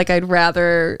kids, but like I'd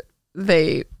rather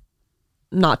they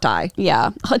not die. Yeah.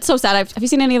 It's so sad. Have you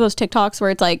seen any of those TikToks where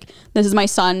it's like, this is my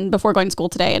son before going to school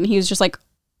today, and he was just like,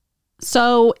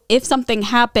 so if something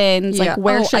happens, Yeah. like,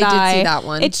 where Oh, should I did see that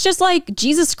one. It's just like,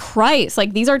 Jesus Christ.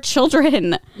 Like, these are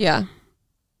children. Yeah.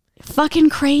 Fucking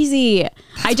crazy.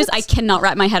 I cannot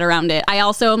wrap my head around it. I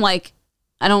also am like,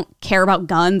 I don't care about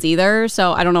guns either.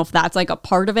 So I don't know if that's like a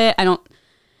part of it.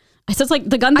 It's just like,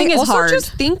 the gun thing I is also hard.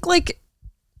 just think like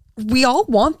we all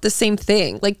want the same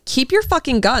thing. Like, keep your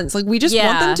fucking guns. Like, we just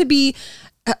want them to be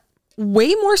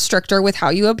way more stricter with how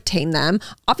you obtain them.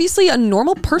 Obviously, a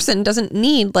normal person doesn't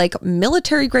need like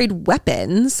military grade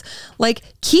weapons. Like,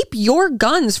 keep your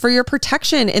guns for your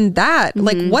protection, and that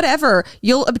like whatever,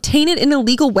 you'll obtain it in a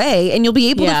legal way and you'll be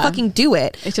able to fucking do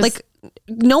it. It's just, like,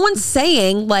 no one's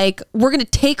saying like we're gonna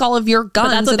take all of your guns. but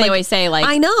that's what and, they like, always say. Like,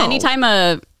 I know. anytime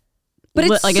But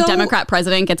it's like so- a Democrat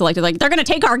president gets elected, like, they're going to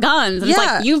take our guns. And it's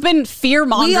Yeah. like, you've been fear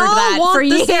mongered we all that want for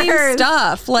the years. same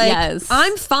stuff. Like, Yes.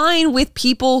 I'm fine with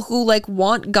people who like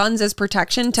want guns as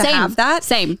protection to Same. have that.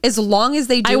 Same. As long as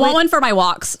they do I want it. one for my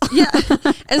walks. Yeah.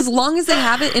 As long as they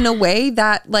have it in a way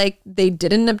that like they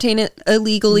didn't obtain it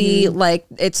illegally, Mm-hmm. like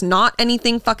it's not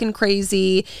anything fucking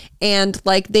crazy, and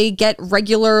like they get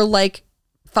regular like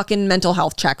fucking mental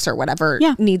health checks or whatever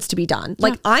needs to be done.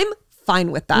 Like, I'm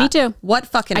fine with that. Me too. What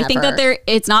fucking I think ever. that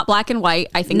it's not black and white.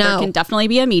 I think there No. can definitely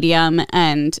be a medium,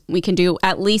 and we can do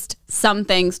at least some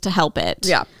things to help it.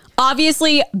 Yeah.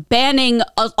 Obviously, banning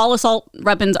all assault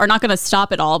weapons are not going to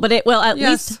stop it all, but it will at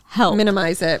least help.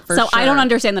 minimize it for So sure. I don't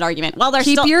understand that argument. Well, there's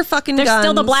Keep still your fucking there's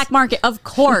still the guns. black market, of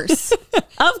course.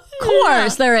 Of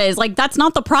course there is. Like, that's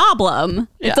not the problem.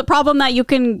 It's a problem that you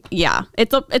can. Yeah,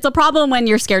 it's a problem when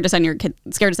you're scared to send your kids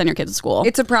to school.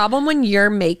 It's a problem when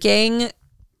you're making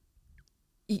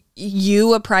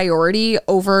you a priority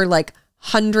over like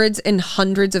hundreds and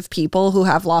hundreds of people who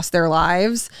have lost their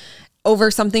lives,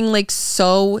 over something like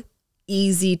so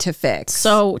easy to fix.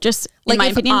 So just in my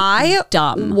if opinion, I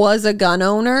dumb. was a gun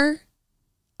owner,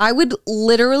 I would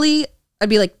literally, I'd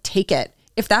be like, take it.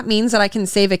 If that means that I can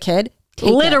save a kid,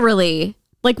 take Literally.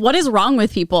 Like, what is wrong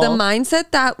with people? The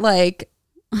mindset that like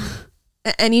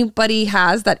anybody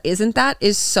has that isn't that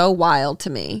is so wild to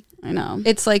me. I know.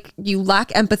 It's like you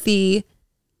lack empathy,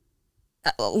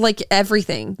 like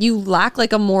everything. You lack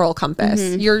like a moral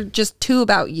compass. You're just too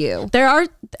about you.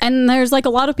 There's like a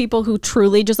lot of people who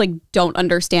truly just like don't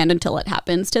understand until it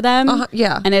happens to them.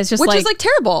 Yeah. And it's just which is like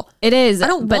terrible. It is. I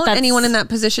don't want anyone in that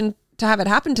position to have it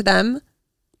happen to them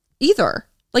either.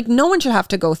 Like no one should have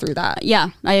to go through that.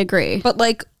 Yeah, I agree. But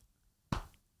like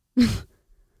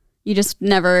you just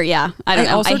never, I don't know. I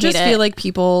also just feel like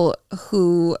people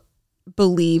who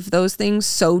believe those things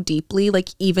so deeply, like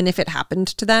even if it happened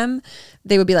to them,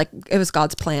 they would be like, it was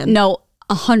God's plan. No,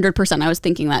 100%. I was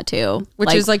thinking that too.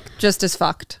 Which is like just as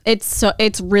fucked.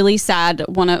 It's really sad.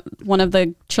 One of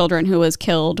the children who was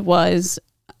killed was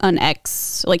an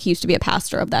ex, like he used to be a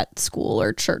pastor of that school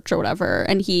or church or whatever.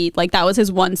 And he, like, that was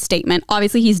his one statement.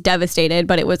 Obviously he's devastated,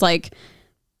 but it was like,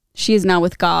 she is now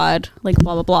with God, like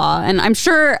blah, blah, blah. And I'm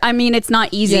sure, I mean, it's not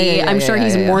easy. I'm sure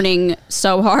he's mourning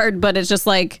so hard, but it's just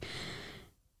like,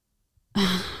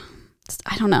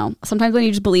 I don't know. Sometimes when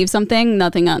you just believe something,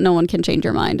 no one can change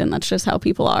your mind. And that's just how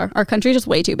people are. Our country is just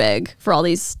way too big for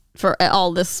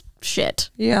all this shit.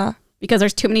 Yeah. Because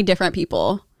there's too many different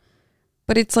people.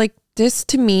 But it's like, this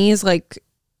to me is like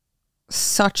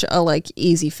such a like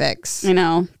easy fix. I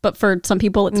know. But for some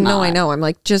people, it's not. No, I know. I'm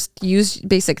like, just use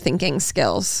basic thinking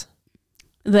skills.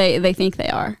 They think they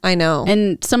are. I know.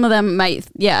 And some of them might,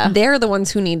 They're the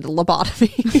ones who need lobotomy.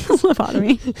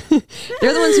 Lobotomy.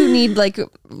 They're the ones who need, like,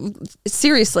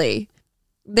 seriously.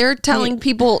 They're telling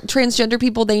people, transgender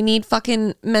people, they need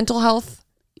fucking mental health.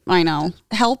 I know.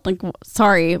 Help. Like,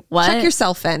 sorry, what? Check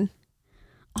yourself in.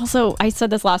 Also, I said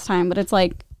this last time, but it's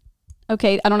like,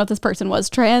 okay, I don't know if this person was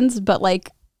trans, but like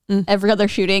every other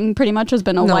shooting pretty much has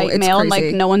been a white male. And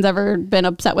like no one's ever been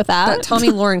upset with that. Tommy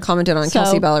Lauren commented on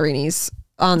Kelsey Ballerini's.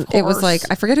 It was like,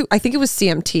 I forget who, I think it was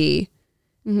CMT.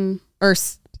 Or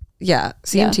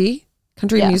CMT?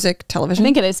 Country Music Television. I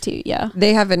think it is too, yeah.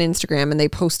 They have an Instagram and they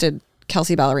posted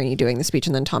Kelsey Ballerini doing the speech,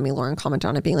 and then Tommy Lauren commented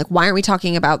on it being like, why aren't we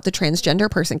talking about the transgender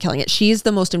person killing it? She's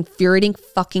the most infuriating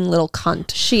fucking little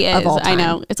cunt. She is. Of all time. I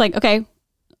know. It's like, okay,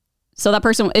 so that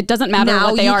person, it doesn't matter now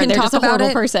what they are. They're just a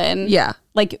horrible person. Yeah.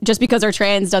 Like, just because they're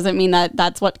trans doesn't mean that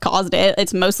that's what caused it.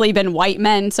 It's mostly been white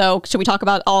men. So should we talk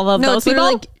about all of those people?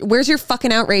 Like, where's your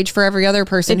fucking outrage for every other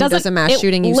person who does a mass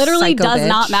shooting? You literally psycho does bitch.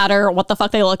 not matter what the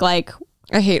fuck they look like.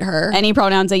 I hate her. Any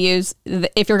pronouns they use.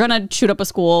 If you're gonna shoot up a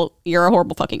school, you're a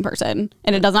horrible fucking person,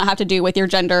 and it does not have to do with your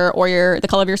gender or the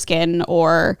color of your skin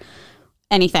or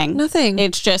anything. Nothing.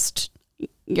 It's just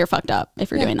you're fucked up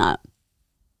if you're doing that.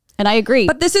 And I agree.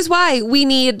 But this is why we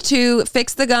need to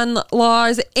fix the gun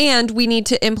laws, and we need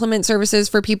to implement services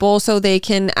for people so they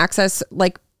can access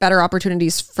like better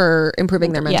opportunities for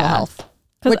improving their mental health.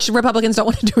 Which Republicans don't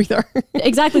want to do either.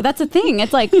 Exactly. That's the thing.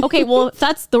 It's like, okay, well, if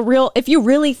that's if you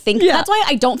really think, that's why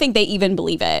I don't think they even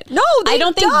believe it. No, I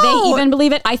don't think they even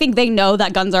believe it. I think they know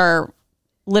that guns are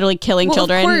literally killing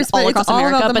children all across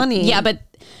America. All about the money. Yeah, but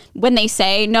when they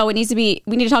say, no, we need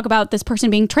to talk about this person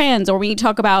being trans, or we need to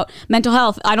talk about mental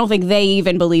health, I don't think they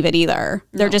even believe it either.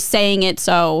 They're just saying it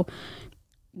so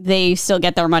they still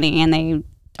get their money, and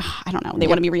I don't know. They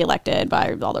want to be reelected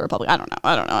by all the Republicans. I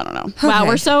don't know. Okay. Wow,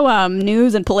 we're so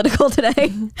news and political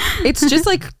today. It's just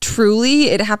like truly,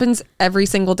 it happens every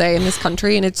single day in this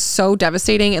country, and it's so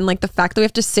devastating. And like the fact that we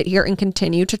have to sit here and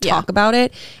continue to talk about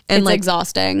it, and it's like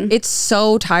exhausting. It's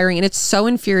so tiring, and it's so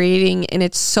infuriating, and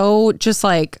it's so just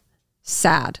like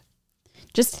sad.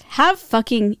 Just have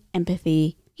fucking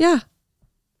empathy. Yeah.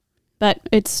 But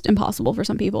it's impossible for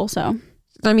some people, so.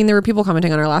 I mean, there were people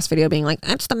commenting on our last video being like,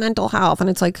 that's the mental health. And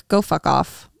it's like, go fuck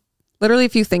off. Literally,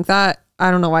 if you think that,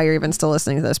 I don't know why you're even still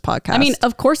listening to this podcast. I mean,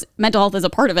 of course, mental health is a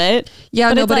part of it.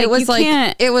 Yeah, but it was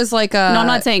like, no, I'm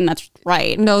not saying that's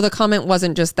right. No, the comment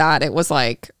wasn't just that. It was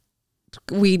like,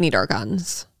 we need our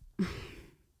guns.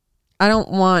 I don't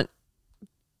want,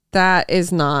 that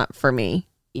is not for me.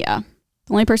 Yeah.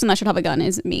 The only person that should have a gun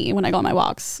is me when I go on my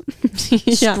walks.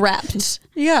 Strapped.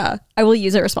 Yeah. I will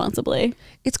use it responsibly.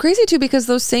 It's crazy too, because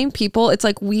those same people, it's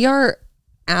like we are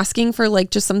asking for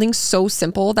like just something so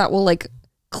simple that will like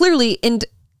clearly, and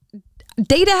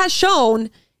data has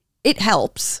shown it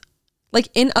helps. Like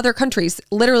in other countries,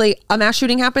 literally a mass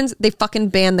shooting happens, they fucking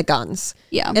ban the guns.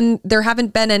 Yeah. And there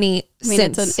haven't been any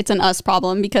since. It's an us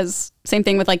problem, because same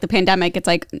thing with like the pandemic. It's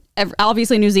like,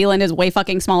 obviously New Zealand is way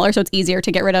fucking smaller, so it's easier to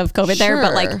get rid of COVID there.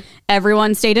 But like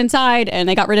everyone stayed inside and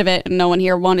they got rid of it and no one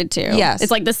here wanted to. Yes.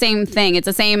 It's like the same thing. It's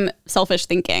the same selfish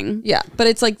thinking. Yeah. But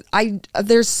it's like,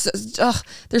 there's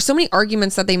so many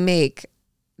arguments that they make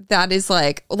that is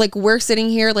like we're sitting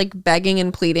here like begging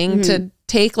and pleading to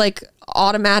take like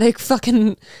automatic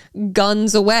fucking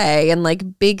guns away and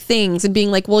like big things, and being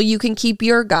like, well, you can keep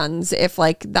your guns if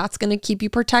like that's going to keep you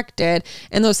protected.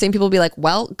 And those same people be like,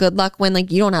 well, good luck when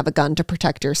like you don't have a gun to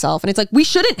protect yourself. And it's like, we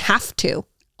shouldn't have to.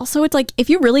 Also, it's like, if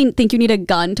you really think you need a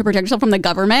gun to protect yourself from the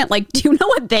government, like, do you know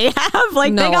what they have?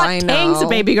 Like, No, they got I tanks, know.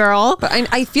 baby girl. But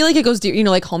I feel like it goes to,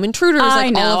 like home intruders,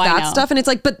 like all of that stuff. And it's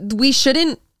like, but we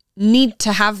shouldn't need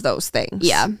to have those things.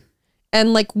 Yeah.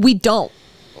 And like, we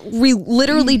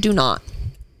literally do not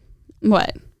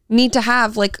What? need to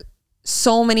have like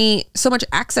so much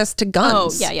access to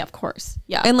guns. Oh, yeah, of course.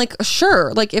 Yeah. And like,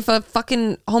 sure, like if a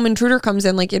fucking home intruder comes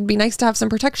in, like it'd be nice to have some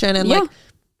protection. And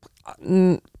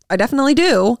like, I definitely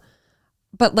do.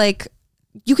 But like,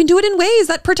 you can do it in ways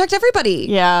that protect everybody.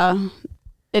 Yeah.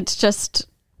 It's just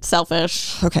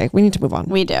selfish. Okay, we need to move on.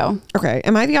 We do. Okay,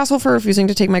 am I the asshole for refusing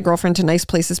to take my girlfriend to nice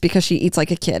places because she eats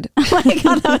like a kid? Oh my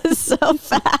God, that was so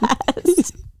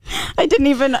fast. I didn't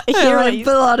even hear what you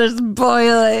blood is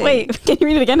boiling. Wait, can you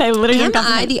read it again? I literally Am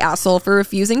I the asshole for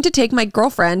refusing to take my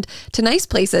girlfriend to nice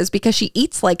places because she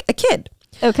eats like a kid?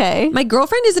 Okay. My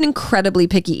girlfriend is an incredibly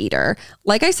picky eater.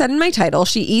 Like I said in my title,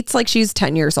 she eats like she's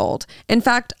 10 years old. In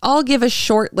fact, I'll give a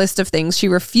short list of things she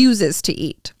refuses to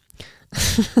eat.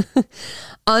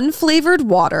 Unflavored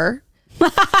water.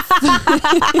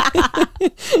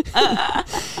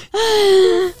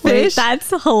 Wait, that's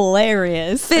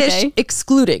hilarious. Fish, Okay.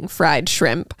 excluding fried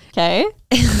shrimp. Okay.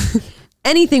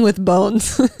 Anything with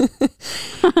bones.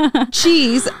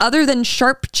 Cheese other than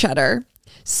sharp cheddar.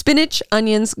 Spinach,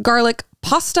 onions, garlic,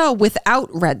 pasta without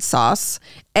red sauce.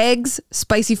 Eggs,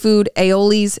 spicy food,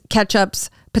 aiolis, ketchups,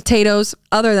 potatoes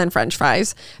other than French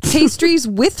fries. Pastries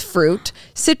with fruit,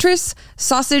 citrus,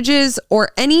 sausages, or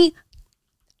any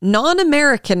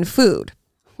non-American food.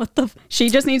 What the? She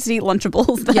just needs to eat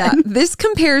Lunchables then. Yeah, this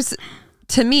compares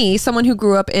to me, someone who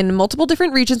grew up in multiple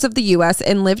different regions of the US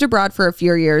and lived abroad for a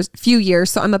few years,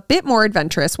 so I'm a bit more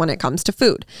adventurous when it comes to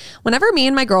food. Whenever me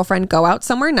and my girlfriend go out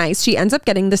somewhere nice, she ends up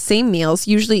getting the same meals,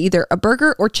 usually either a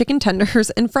burger or chicken tenders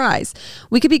and fries.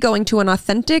 We could be going to an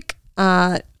authentic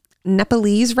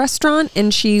Nepalese restaurant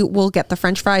and she will get the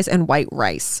French fries and white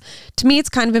rice. To me, it's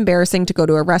kind of embarrassing to go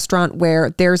to a restaurant where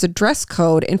there's a dress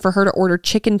code and for her to order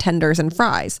chicken tenders and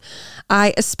fries.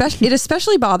 It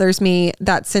especially bothers me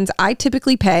that since I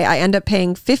typically pay, I end up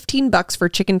paying $15 for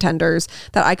chicken tenders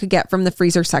that I could get from the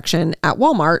freezer section at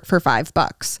Walmart for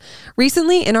 $5.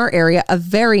 Recently in our area, a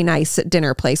very nice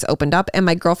dinner place opened up and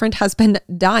my girlfriend has been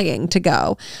dying to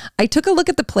go. I took a look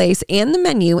at the place and the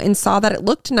menu and saw that it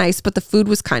looked nice, but the food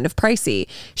was kind of pricey.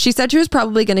 She said she was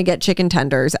probably going to get chicken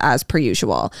tenders as per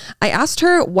usual. I asked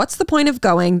her, what's the point of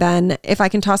going then if I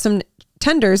can toss some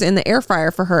tenders in the air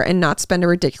fryer for her and not spend a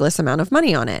ridiculous amount of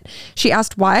money on it? She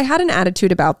asked why I had an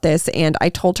attitude about this, and I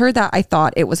told her that I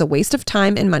thought it was a waste of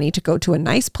time and money to go to a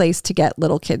nice place to get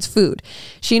little kids food.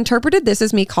 She interpreted this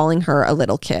as me calling her a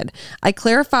little kid. I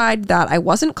clarified that I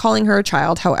wasn't calling her a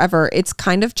child. However, it's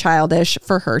kind of childish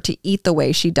for her to eat the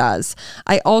way she does.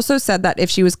 I also said that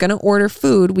if she was going to order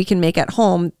food we can make at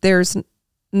home, there's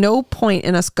no point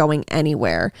in us going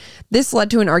anywhere. This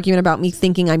led to an argument about me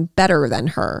thinking I'm better than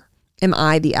her. Am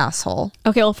I the asshole?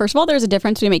 Okay, well, first of all, there's a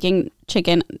difference between making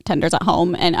chicken tenders at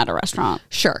home and at a restaurant.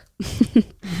 Sure.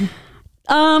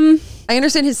 I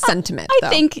understand his sentiment. I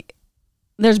think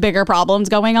there's bigger problems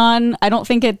going on. I don't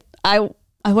think I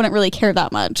wouldn't really care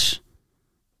that much.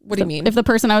 What do you mean? If the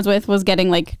person I was with was getting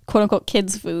like quote unquote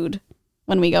kids food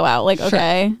when we go out, like, Sure.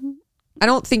 okay. I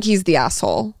don't think he's the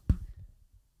asshole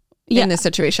in this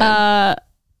situation. I'm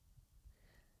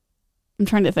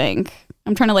trying to think.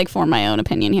 I'm trying to like form my own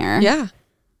opinion here. Yeah.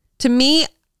 To me,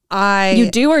 You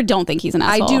do or don't think he's an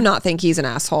asshole? I do not think he's an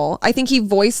asshole. I think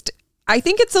I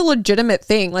think it's a legitimate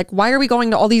thing. Like, why are we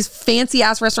going to all these fancy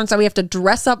ass restaurants that we have to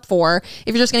dress up for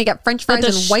if you're just going to get French fries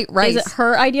and white rice? Is it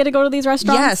her idea to go to these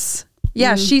restaurants? Yes.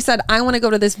 Yeah. She said, I want to go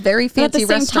to this very But at fancy the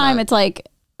same restaurant. time, it's like,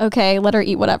 okay, let her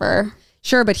eat whatever.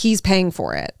 Sure, but he's paying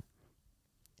for it.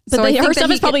 But So I think her that stuff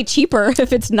he is probably cheaper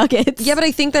if it's nuggets. Yeah, but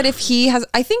I think that if he has,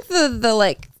 I think the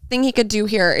like thing he could do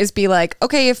here is be like,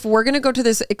 okay, if we're going to go to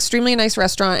this extremely nice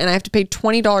restaurant and I have to pay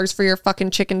 $20 for your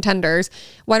fucking chicken tenders,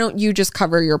 why don't you just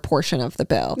cover your portion of the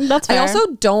bill? That's fair. I also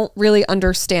don't really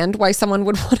understand why someone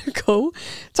would want to go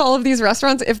to all of these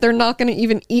restaurants if they're not going to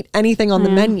even eat anything on the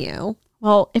menu.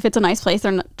 Well, if it's a nice place,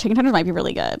 chicken tenders might be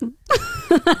really good. To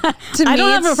I me, don't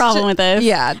have a it's problem with this.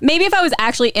 Yeah. Maybe if I was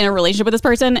actually in a relationship with this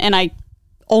person and I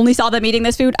only saw them eating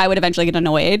this food, I would eventually get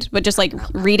annoyed. But just like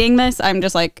reading this, I'm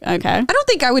just like, okay. I don't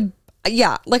think I would.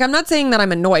 Yeah. Like, I'm not saying that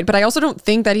I'm annoyed, but I also don't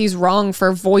think that he's wrong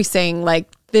for voicing like,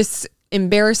 this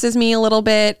embarrasses me a little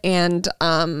bit. And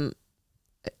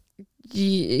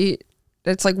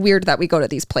it's like weird that we go to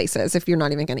these places if you're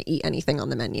not even going to eat anything on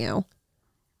the menu.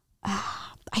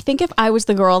 I think if I was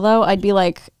the girl though, I'd be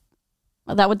like,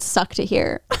 well, that would suck to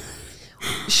hear.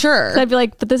 Sure. So I'd be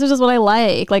like, but this is just what I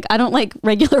like. Like, I don't like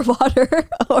regular water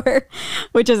or,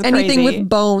 which is anything crazy. with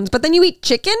bones. But then you eat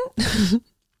chicken?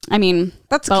 I mean,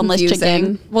 That's boneless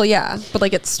confusing. chicken. Well, yeah. But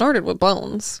like it started with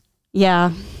bones.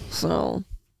 Yeah. So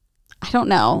I don't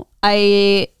know.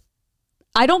 I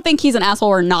don't think he's an asshole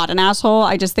or not an asshole.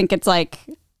 I just think it's like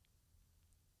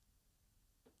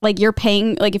you're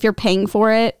paying, like if you're paying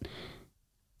for it,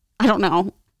 I don't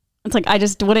know. It's like, I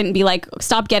just wouldn't be like,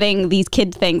 stop getting these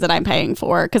kid things that I'm paying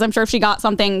for. Because I'm sure if she got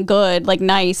something good, like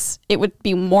nice, it would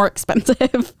be more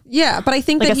expensive. yeah, but I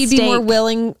think Like that a he'd be more steak.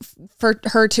 willing for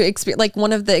her to experience. Like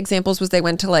one of the examples was they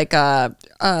went to like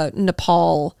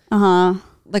Nepal,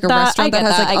 like a restaurant that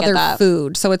has like other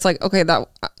food. So it's like, okay, that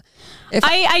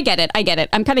I get it. I get it.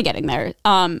 I'm kind of getting there.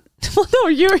 well, no,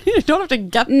 you don't have to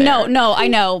get there. No, I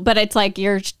know. But it's like,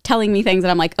 you're telling me things that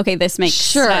I'm like, okay, this makes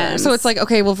sense. So it's like,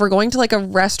 okay, well, if we're going to like a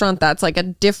restaurant that's like a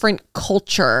different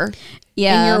culture,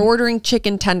 Yeah. and you're ordering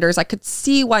chicken tenders, I could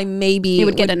see why maybe It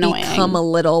would get annoying. become a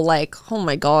little like, oh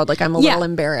my God, like I'm a little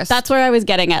embarrassed. That's where I was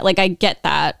getting at. Like, I get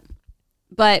that.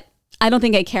 But I don't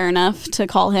think I care enough to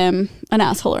call him an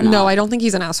asshole or not. No, I don't think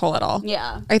he's an asshole at all.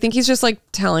 Yeah. I think he's just like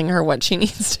telling her what she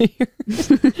needs to hear.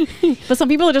 But some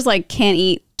people are just like, can't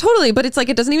eat. Totally. But it's like,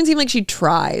 it doesn't even seem like she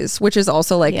tries, which is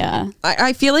also like, Yeah.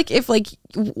 I feel like if like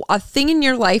a thing in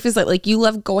your life is that like you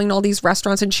love going to all these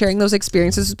restaurants and sharing those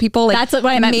experiences with people, like That's what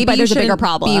I meant, maybe but you there's a bigger shouldn't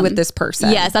problem. be with this person.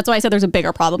 Yes, that's why I said there's a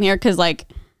bigger problem here. Because like,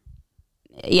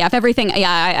 yeah, if everything,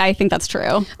 yeah, I think that's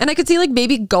true. And I could see like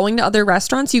maybe going to other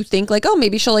restaurants, you think like, oh,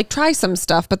 maybe she'll like try some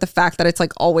stuff. But the fact that it's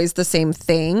like always the same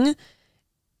thing,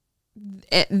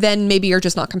 then maybe you're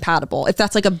just not compatible. If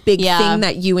that's like a big thing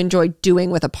that you enjoy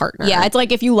doing with a partner. Yeah, it's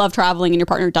like if you love traveling and your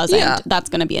partner doesn't, Yeah. that's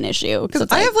going to be an issue.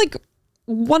 Because I have like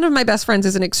one of my best friends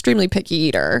is an extremely picky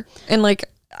eater. And like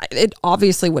it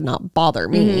obviously would not bother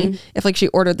me if like she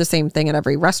ordered the same thing at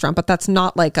every restaurant. But that's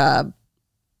not like a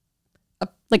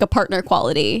partner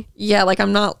quality. Yeah, like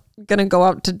I'm not gonna go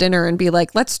out to dinner and be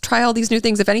like, let's try all these new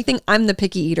things. If anything, I'm the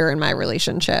picky eater in my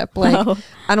relationship. Like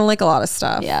I don't like a lot of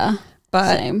stuff. Yeah,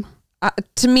 but same.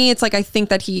 To me, it's like I think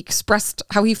that he expressed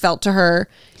how he felt to her,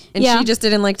 and Yeah. she just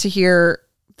didn't like to hear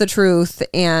the truth.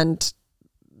 And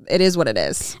it is what it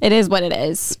is. It is what it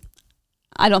is.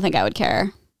 I don't think I would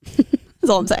care. That's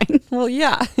all I'm saying. Well,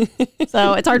 yeah.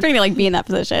 So it's hard for me to like be in that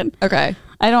position. Okay.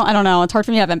 I don't know. It's hard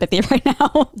for me to have empathy right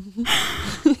now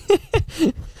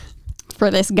for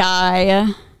this guy.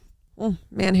 Oh,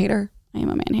 man hater. I am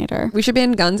a man hater. We should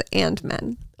ban guns and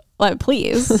men. Like,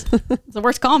 please. It's the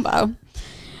worst combo.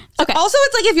 Okay. Also,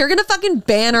 it's like if you're gonna fucking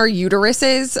ban our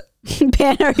uteruses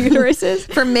Ban our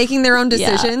uteruses. from making their own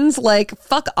decisions, like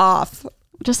fuck off.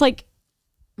 Just like,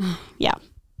 yeah.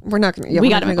 We're not gonna. Yeah, We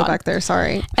we're gotta not gonna move go on. back there.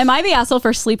 Sorry. Am I the asshole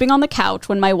for sleeping on the couch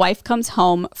when my wife comes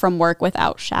home from work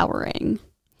without showering?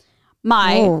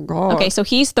 Oh, God. Okay, so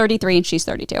he's 33 and she's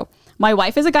 32. My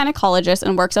wife is a gynecologist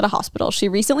and works at a hospital. She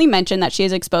recently mentioned that she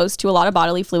is exposed to a lot of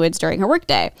bodily fluids during her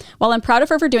workday. While I'm proud of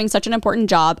her for doing such an important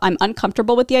job, I'm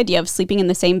uncomfortable with the idea of sleeping in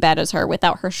the same bed as her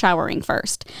without her showering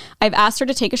first. I've asked her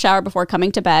to take a shower before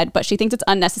coming to bed, but she thinks it's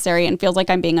unnecessary and feels like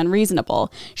I'm being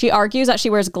unreasonable. She argues that she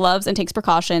wears gloves and takes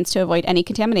precautions to avoid any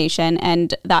contamination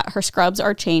and that her scrubs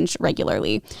are changed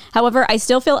regularly. However, I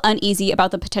still feel uneasy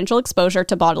about the potential exposure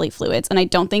to bodily fluids, and I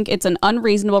don't think it's an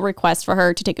unreasonable request for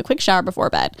her to take a quick shower before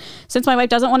bed. Since my wife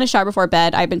doesn't want to shower before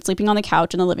bed, I've been sleeping on the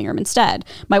couch in the living room instead.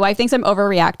 My wife thinks I'm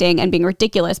overreacting and being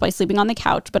ridiculous by sleeping on the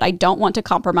couch, but I don't want to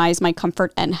compromise my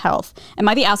comfort and health. Am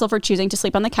I the asshole for choosing to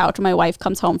sleep on the couch when my wife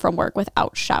comes home from work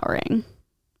without showering?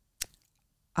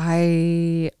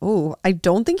 I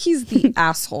don't think he's the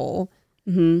asshole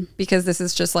because this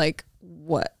is just like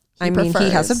what he has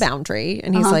prefers. a boundary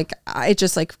and he's like, it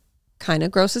just like kind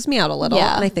of grosses me out a little,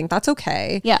 Yeah. and I think that's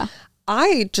okay. Yeah.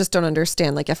 I just don't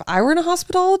understand. Like if I were in a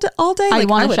hospital all day, I like,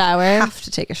 want I a would shower. have to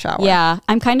take a shower. Yeah.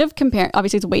 I'm kind of comparing,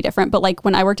 obviously it's way different, but like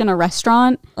when I worked in a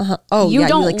restaurant, Oh, you yeah,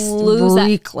 don't you like lose that.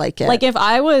 freak like it. Like if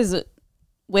I was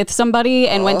with somebody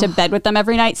and went to bed with them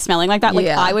every night smelling like that, like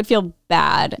Yeah. I would feel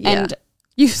bad. Yeah. And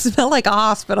you smell like a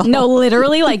hospital. no,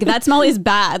 literally, like that smell is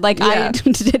bad. Like Yeah.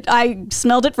 I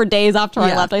smelled it for days after I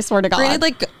Yeah. left. I swear to God. Granted,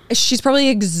 like she's probably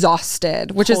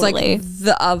exhausted, which Totally. is like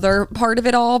the other part of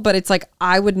it all. But it's like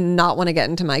I would not want to get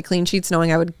into my clean sheets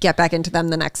knowing I would get back into them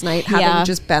the next night, having Yeah.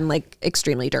 just been like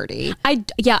extremely dirty. I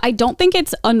don't think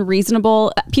it's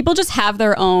unreasonable. People just have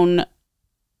their own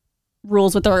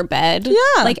rules with their bed.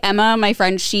 Yeah. Like Emma, my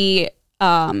friend, she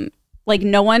like she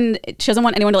doesn't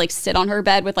want anyone to like sit on her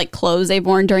bed with like clothes they've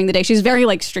worn during the day. She's very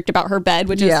like strict about her bed,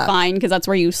 which Yeah. is fine because that's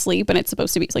where you sleep and it's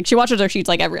supposed to be. Like she washes her sheets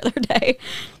like every other day.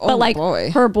 But like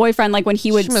boy. her boyfriend, like when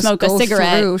he would She must smoke a go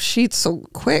cigarette. through sheets so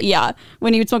quick. Yeah.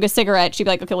 When he would smoke a cigarette, she'd be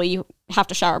like, okay, well, you have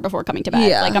to shower before coming to bed.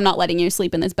 Yeah. Like, I'm not letting you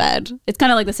sleep in this bed. It's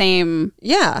kind of like the same.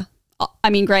 Yeah. I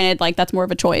mean, granted, like, that's more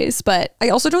of a choice, but I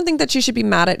also don't think that she should be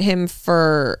mad at him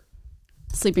for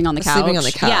sleeping on the couch. sleeping on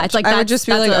the couch. Yeah. It's like, I would just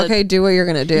be like, okay, do what you're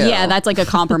going to do. Yeah. That's like a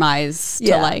compromise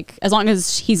Yeah. to like, as long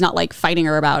as he's not like fighting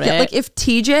her about Yeah, it. like if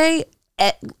TJ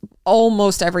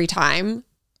almost every time,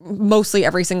 mostly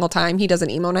every single time he does an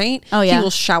emo night, Oh, yeah. he will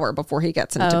shower before he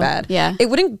gets into Oh, bed. yeah. It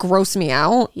wouldn't gross me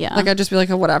out. Yeah. Like I'd just be like,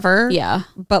 oh, whatever. Yeah.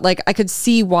 But like I could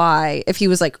see why if he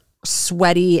was like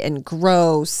sweaty and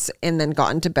gross and then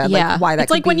got into bed, Yeah. like why that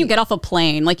it's like could when be- you get off a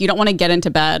plane, like you don't want to get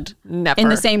into bed Never. in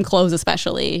the same clothes,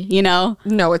 especially, you know?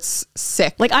 No, it's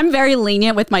sick. Like I'm very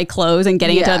lenient with my clothes and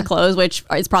getting Yeah. into clothes, which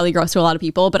is probably gross to a lot of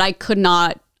people, but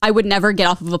I would never get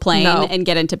off of a plane No. and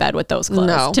get into bed with those clothes.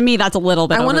 No. To me, that's a little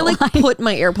bit I want to over the like line. put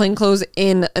my airplane clothes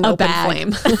in an open bag.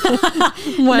 flame.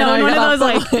 No, I in one get off of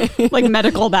the those like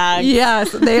medical bags.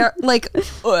 Yes, they are like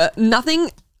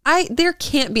nothing. There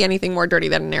can't be anything more dirty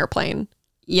than an airplane.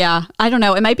 Yeah, I don't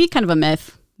know. It might be kind of a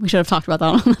myth. We should have talked about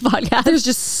that on the podcast. There's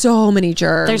just so many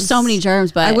germs. There's so many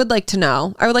germs, but I would like to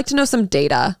know. I would like to know some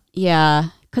data. yeah.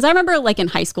 Because I remember like in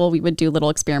high school, we would do little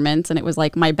experiments and it was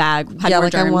like my bag had Yeah, more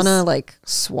like germs. I want to like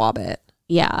swab it.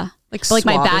 Yeah. Like, But like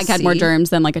my swab a bag had more seat.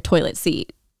 germs than like a toilet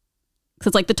seat.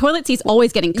 Because like the toilet seat's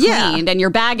always getting cleaned Yeah. and your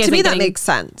bag isn't To me, that getting... makes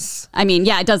sense. I mean,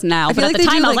 yeah, it does now. But feel at like the they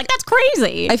time, do, I was like- like, that's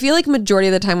crazy. I feel like majority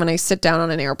of the time when I sit down on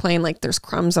an airplane, like there's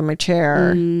crumbs on my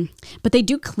chair. But they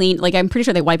do clean, like I'm pretty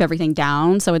sure they wipe everything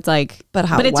down. So it's like... But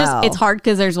how But it's well? just, it's hard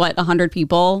because there's what, 100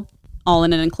 people all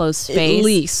in an enclosed space. At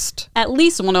least. At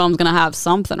least one of them's going to have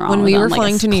something wrong When with we them, were like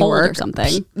flying a to New cold York or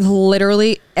something.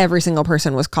 Literally every single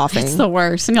person was coughing. It's the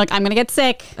worst. And you're like, I'm going to get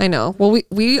sick. I know. Well,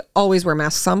 we always wear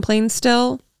masks on planes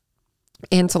still.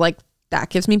 And so like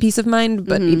that gives me peace of mind.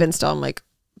 But Mm-hmm. even still, I'm like,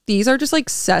 these are just like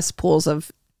cesspools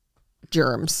of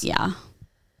germs. Yeah.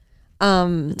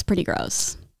 It's pretty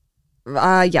gross.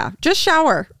 Yeah. Just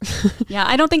shower. Yeah,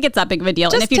 I don't think it's that big of a deal.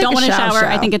 And Just if you take don't a want to shower. shower,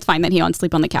 I think it's fine that he wants to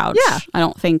sleep on the couch. Yeah. I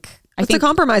don't think... I It's think a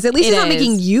compromise. At least it he's not is.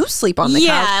 making you sleep on the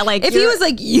Yeah, couch. like if he you're- was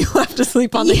like, you have to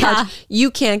sleep on the Yeah. couch, you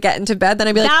can't get into bed, then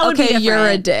I'd be like, that would okay, be you're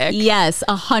a different. dick. Yes,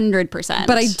 100%.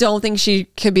 But I don't think she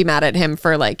could be mad at him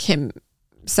for like him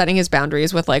setting his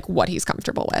boundaries with like what he's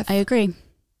comfortable with. I agree.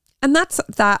 And that's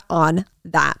that on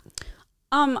that.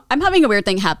 I'm having a weird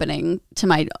thing happening to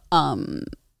my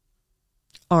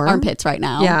armpits right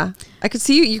now. Yeah. I could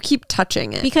see you keep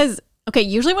touching it. Because, okay,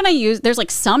 usually when I use, there's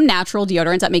like some natural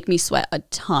deodorants that make me sweat a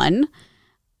ton.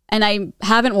 And I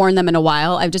haven't worn them in a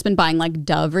while. I've just been buying like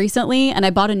Dove recently. And I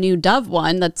bought a new Dove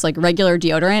one that's like regular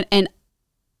deodorant. And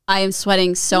I am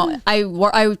sweating so... I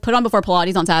put on before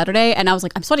Pilates on Saturday. And I was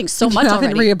like, I'm sweating so much I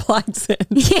haven't already. reapplied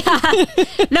since.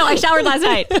 Yeah. No, I showered last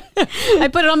night. I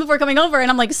put it on before coming over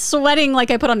and I'm like sweating like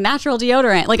I put on natural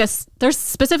deodorant. Like there's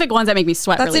specific ones that make me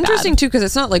sweat That's really interesting too, because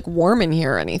it's not like warm in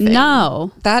here or anything. bad.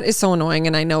 No. That is so annoying,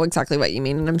 and I know exactly what you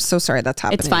mean, and I'm so sorry that's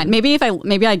happening. It's fine.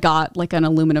 Maybe I got like an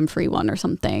aluminum free one or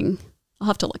something. I'll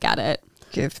have to look at it.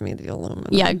 Give me the aluminum.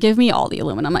 Yeah, give me all the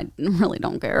aluminum. I really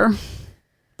don't care.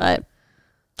 But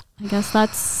I guess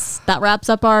that wraps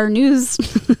up our news.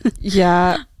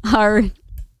 Yeah. Our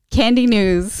candy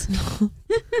news.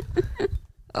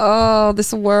 Oh,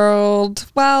 this world.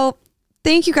 Well,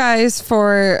 thank you guys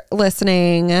for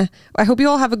listening. I hope you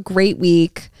all have a great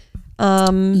week.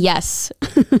 Yes.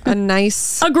 A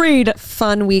nice, Agreed.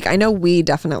 fun week. I know we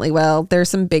definitely will. There's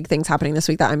some big things happening this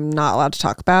week that I'm not allowed to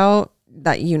talk about,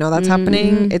 that you know that's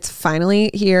happening. It's finally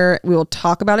here. We will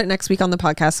talk about it next week on the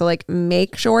podcast. So like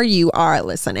make sure you are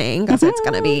listening, because it's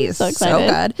going to be so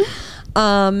excited. good.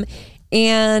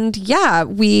 And yeah,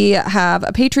 we have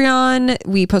a Patreon.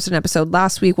 We posted an episode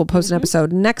last week. We'll post an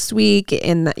episode next week,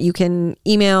 and that you can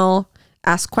email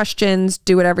ask questions,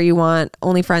 do whatever you want.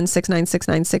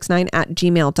 Onlyfriends696969 at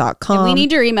gmail.com. And we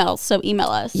need your emails, so email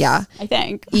us. Yeah. I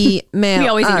think. Email We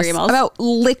always need us your emails. about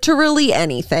literally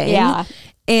anything. Yeah.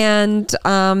 And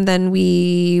then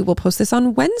we will post this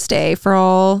on Wednesday for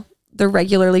all the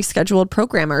regularly scheduled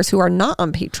programmers who are not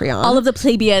on Patreon. All of the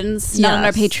plebeians not on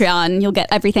our Yes. Patreon. You'll get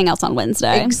everything else on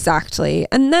Wednesday. Exactly.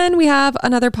 And then we have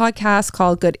another podcast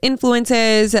called Good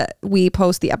Influences. We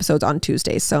post the episodes on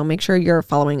Tuesdays. So make sure you're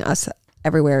following us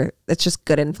everywhere. It's just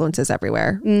Good Influences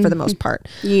everywhere for the most part.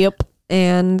 Yep.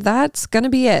 And that's going to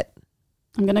be it.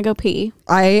 I'm going to go pee.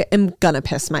 I am going to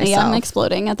piss myself. Yeah, I'm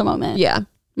exploding at the moment. Yeah.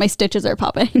 My stitches are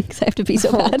popping because I have to pee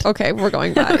so bad. Okay, we're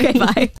going back. Okay, bye.